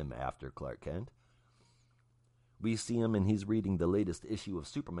 naming him after Clark Kent. We see him and he's reading the latest issue of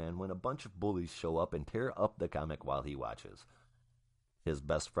Superman when a bunch of bullies show up and tear up the comic while he watches. His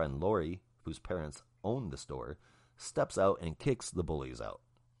best friend Lori, whose parents own the store, steps out and kicks the bullies out.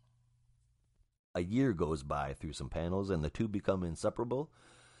 A year goes by through some panels and the two become inseparable.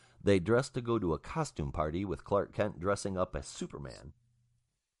 They dress to go to a costume party with Clark Kent dressing up as Superman,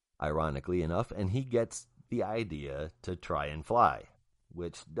 ironically enough, and he gets the idea to try and fly,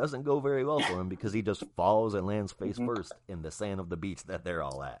 which doesn't go very well for him because he just falls and lands face first in the sand of the beach that they're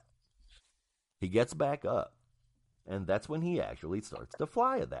all at. He gets back up, and that's when he actually starts to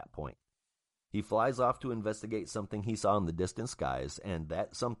fly at that point. He flies off to investigate something he saw in the distant skies, and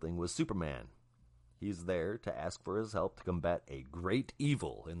that something was Superman. He's there to ask for his help to combat a great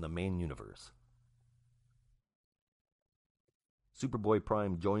evil in the main universe. Superboy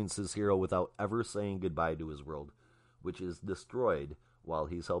Prime joins his hero without ever saying goodbye to his world, which is destroyed while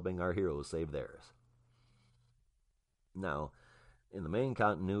he's helping our heroes save theirs. Now, in the main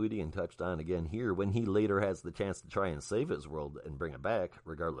continuity and touched on again here, when he later has the chance to try and save his world and bring it back,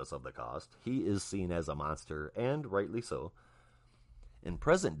 regardless of the cost, he is seen as a monster, and rightly so. In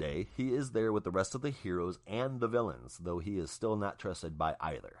present day, he is there with the rest of the heroes and the villains, though he is still not trusted by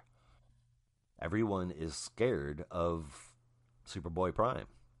either. Everyone is scared of Superboy Prime.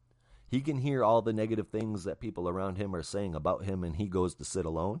 He can hear all the negative things that people around him are saying about him, and he goes to sit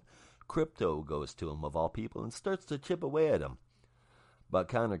alone. Krypto goes to him, of all people, and starts to chip away at him. But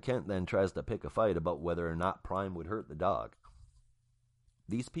Connor Kent then tries to pick a fight about whether or not Prime would hurt the dog.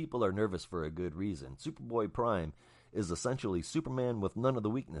 These people are nervous for a good reason. Superboy Prime is essentially Superman with none of the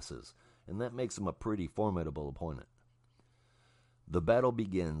weaknesses, and that makes him a pretty formidable opponent. The battle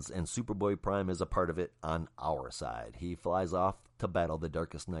begins, and Superboy Prime is a part of it on our side. He flies off to battle the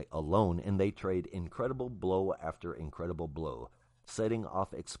Darkest Knight alone, and they trade incredible blow after incredible blow, setting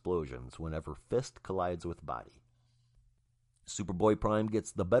off explosions whenever fist collides with body. Superboy Prime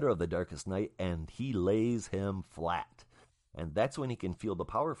gets the better of the Darkest Knight, and he lays him flat. And that's when he can feel the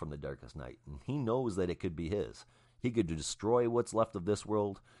power from the Darkest Knight, and he knows that it could be his. He could destroy what's left of this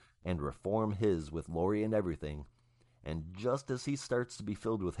world and reform his with Lori and everything. And just as he starts to be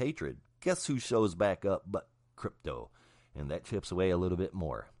filled with hatred, guess who shows back up but Krypto? And that chips away a little bit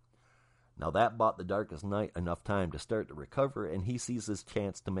more. Now that bought the Darkest Knight enough time to start to recover, and he sees his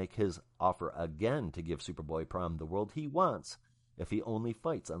chance to make his offer again to give Superboy Prime the world he wants if he only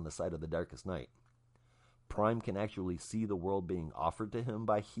fights on the side of the Darkest Knight. Prime can actually see the world being offered to him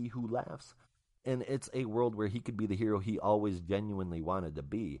by He Who Laughs, and it's a world where he could be the hero he always genuinely wanted to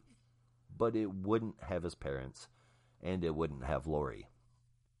be, but it wouldn't have his parents, and it wouldn't have Lori.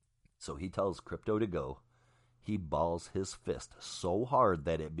 So he tells Krypto to go. He balls his fist so hard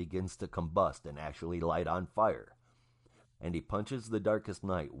that it begins to combust and actually light on fire. And he punches the Darkest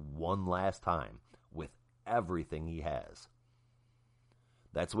Knight one last time with everything he has.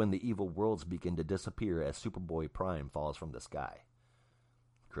 That's when the evil worlds begin to disappear as Superboy Prime falls from the sky.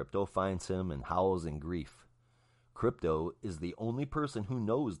 Krypto finds him and howls in grief. Krypto is the only person who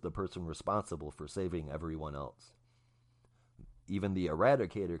knows the person responsible for saving everyone else. Even the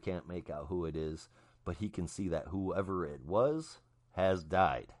Eradicator can't make out who it is, but he can see that whoever it was has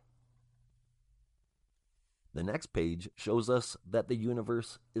died. The next page shows us that the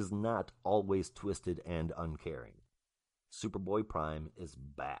universe is not always twisted and uncaring. Superboy Prime is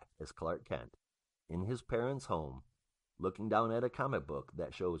back as Clark Kent in his parents' home, looking down at a comic book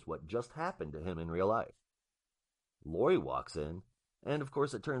that shows what just happened to him in real life. Lori walks in, and of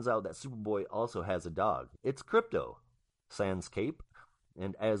course it turns out that Superboy also has a dog. It's Krypto, sans cape,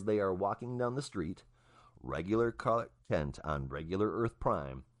 and as they are walking down the street, regular Clark Kent on regular Earth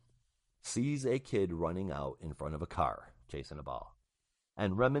Prime sees a kid running out in front of a car, chasing a ball.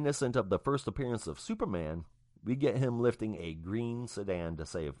 And reminiscent of the first appearance of Superman, we get him lifting a green sedan to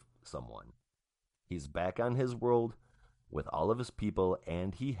save someone. He's back on his world with all of his people,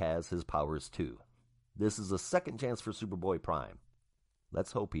 and he has his powers too. This is a second chance for Superboy Prime.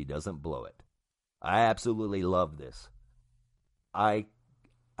 Let's hope he doesn't blow it. I absolutely love this.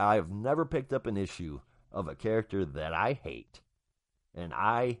 I've never picked up an issue of a character that I hate, and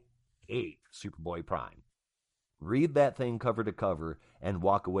I hate Superboy Prime. Read that thing cover to cover and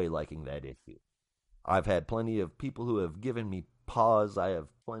walk away liking that issue. I've had plenty of people who have given me pause. I have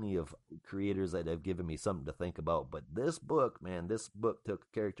plenty of creators that have given me something to think about. But this book, man, this book took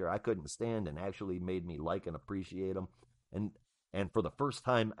a character I couldn't stand and actually made me like and appreciate him. And for the first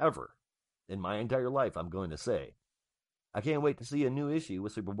time ever in my entire life, I'm going to say, I can't wait to see a new issue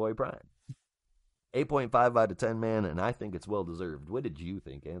with Superboy Prime. 8.5 out of 10, man, and I think it's well-deserved. What did you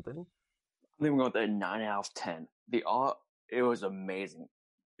think, Anthony? I think we're going with a 9 out of 10. The art, it was amazing.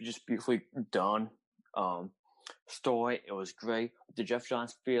 Just beautifully done. Story, it was great. The Jeff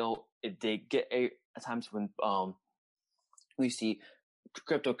Johns feel, it did get at times when we see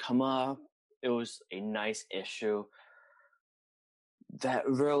Krypto come up. It was a nice issue that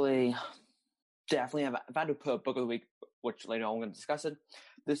really definitely if I had to put a book of the week, which later on I'm going to discuss it,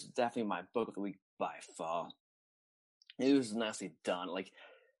 this is definitely my book of the week by far. It was nicely done. Like,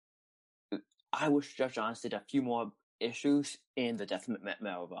 I wish Jeff Johns did a few more issues in the Death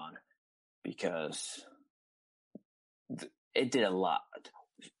Metal run because it did a lot.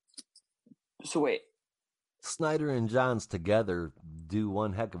 So wait, Snyder and Johns together do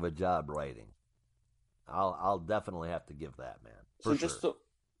one heck of a job writing. I'll definitely have to give that, man. For sure.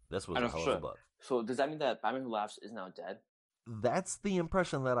 This was a hell of a book. So does that mean that Batman Who Laughs is now dead? That's the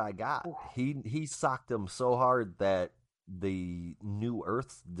impression that I got. Ooh. He socked him so hard that the New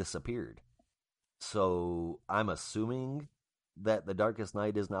Earth disappeared. So I'm assuming that the Darkest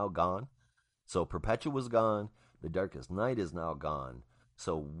Night is now gone. So Perpetua was gone. The Darkest Night is now gone.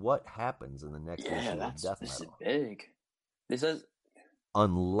 So what happens in the next issue of Death Metal? This is big. This is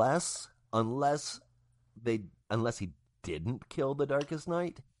unless he didn't kill the Darkest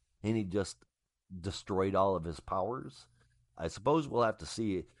Night and he just destroyed all of his powers. I suppose we'll have to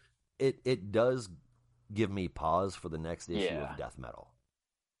see. It does give me pause for the next issue of Death Metal.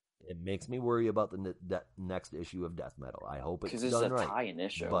 It makes me worry about the next issue of Death Metal. I hope it's done right. Tie-in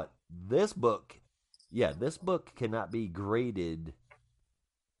issue. But this book cannot be graded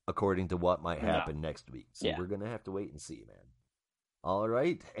according to what might happen next week. So we're going to have to wait and see, man. All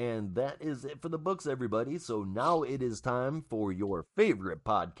right, and that is it for the books, everybody. So now it is time for your favorite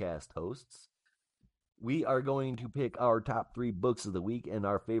podcast hosts. We are going to pick our top 3 books of the week and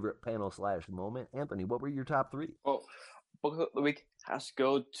our favorite panel/moment. Anthony, what were your top 3? Well, book of the week has to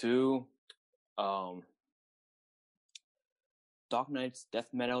go to Dark Knight's Death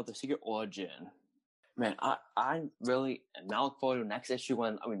Metal: The Secret Origin. Man, I really am now looking forward to the next issue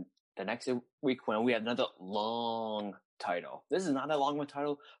the next week when we have another long title. This is not a long one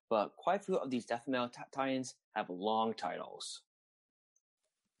title, but quite a few of these Death Metal tie-ins have long titles.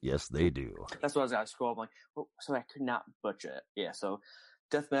 Yes, they do. That's what I was going to scroll. I'm like, so I could not butcher it. Yeah, so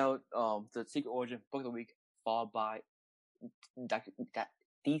Death Metal, The Secret Origin, Book of the Week, followed by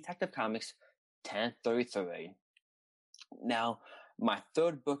Detective Comics 1033. Now, my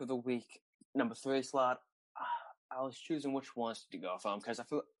third book of the week, number 3 slot, I was choosing which ones to go from because I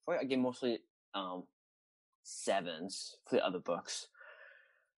feel like I get mostly 7s for the other books.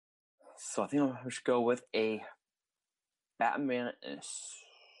 So I think I'm going to go with a Batman.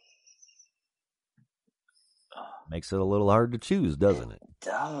 Makes it a little hard to choose, doesn't it? It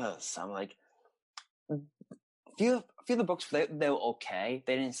does. I'm like, a few of the books, they were okay.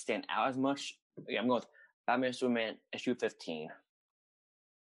 They didn't stand out as much. Yeah, I'm going with Batman Superman issue 15.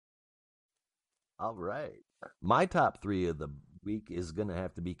 All right. My top 3 of the week is going to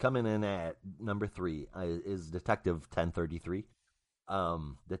have to be coming in at number 3 is Detective 1033.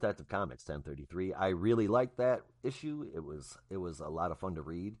 Detective Comics 1033. I really liked that issue. It was a lot of fun to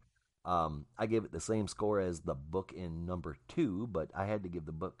read. I gave it the same score as the book in number 2, but I had to give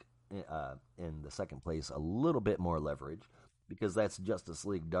the book in the second place a little bit more leverage because that's Justice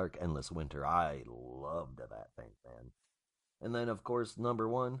League Dark Endless Winter. I loved that thing, man. And then, of course, number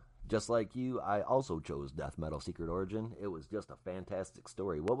 1, just like you, I also chose Death Metal Secret Origin. It was just a fantastic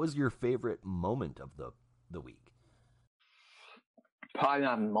story. What was your favorite moment of the week? Probably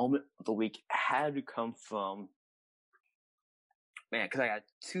my moment of the week had to come from, man, because I got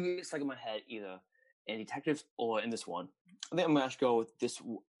 2 stuck in my head, either in Detectives or in this one. I think I'm going to go with this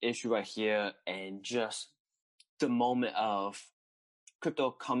issue right here and just the moment of Crypto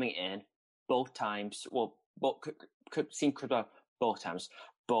coming in both times. Well, seeing Crypto both times.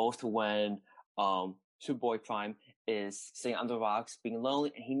 Both when Superboy Prime is sitting on the rocks, being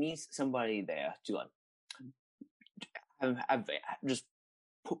lonely, and he needs somebody there to just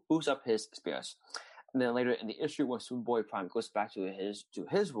boost up his spirits. And then later in the issue, when Superboy Prime goes back to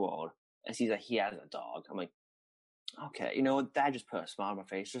his world and sees that he has a dog, I'm like, okay, you know, that just put a smile on my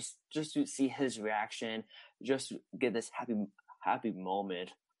face. Just to see his reaction, just to get this happy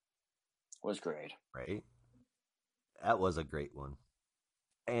moment was great. Right. That was a great one.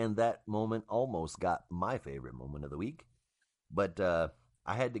 And that moment almost got my favorite moment of the week. But I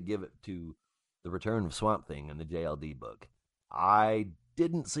had to give it to the return of Swamp Thing in the JLD book. I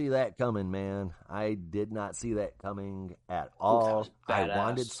didn't see that coming, man. I did not see that coming at all. I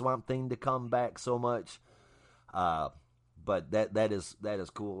wanted Swamp Thing to come back so much. But that is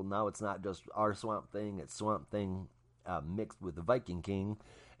cool. Now it's not just our Swamp Thing. It's Swamp Thing mixed with the Viking King.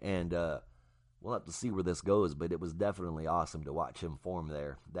 And we'll have to see where this goes, but it was definitely awesome to watch him form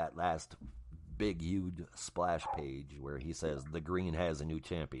there. That last big, huge splash page where he says the green has a new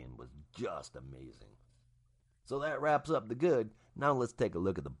champion was just amazing. So that wraps up the good. Now let's take a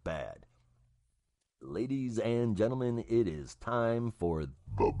look at the bad. Ladies and gentlemen, it is time for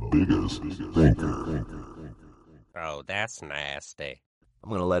the biggest thinker. Oh, that's nasty. I'm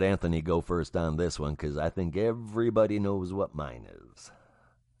going to let Anthony go first on this one because I think everybody knows what mine is.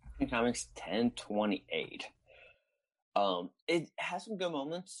 Comics 1028. It has some good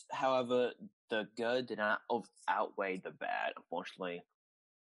moments. However, the good did not outweigh the bad, unfortunately.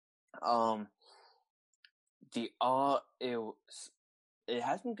 The art, it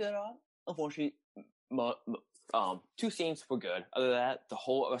has some good art. Unfortunately, two scenes were good. Other than that, the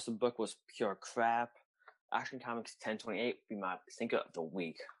whole rest of the book was pure crap. Action Comics 1028 would be my stinker of the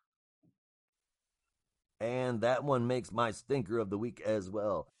week. And that one makes my stinker of the week as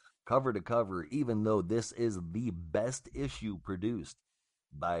well. Cover to cover, even though this is the best issue produced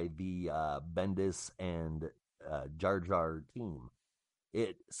by the Bendis and Jar Jar team,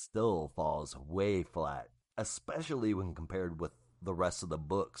 it still falls way flat, especially when compared with the rest of the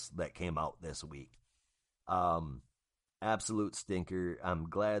books that came out this week. Absolute stinker. I'm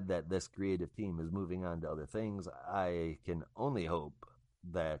glad that this creative team is moving on to other things. I can only hope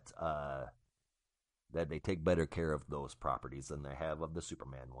that that they take better care of those properties than they have of the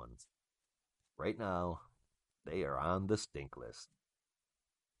Superman ones. Right now, they are on the stink list.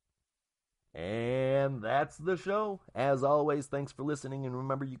 And that's the show. As always, thanks for listening, and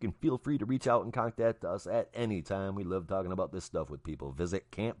remember, you can feel free to reach out and contact us at any time. We love talking about this stuff with people.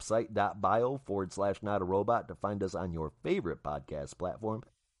 Visit campsite.bio/notarobot to find us on your favorite podcast platform,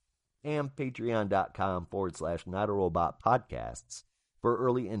 and patreon.com/notarobotpodcasts for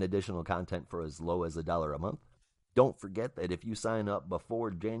early and additional content for as low as $1 a month. Don't forget that if you sign up before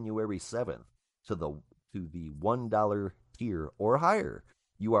January 7th to the $1 tier or higher,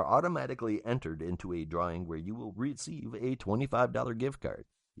 you are automatically entered into a drawing where you will receive a $25 gift card.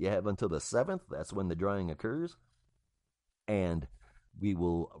 You have until the 7th, that's when the drawing occurs, and we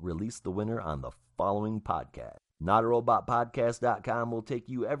will release the winner on the following podcast. NotARobotPodcast.com will take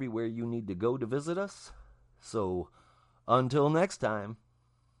you everywhere you need to go to visit us. So, until next time,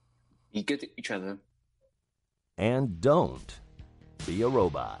 be good to each other. And don't be a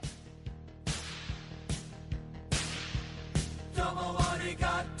robot. Domo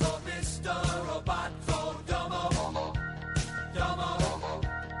arigato, Mr. Robot.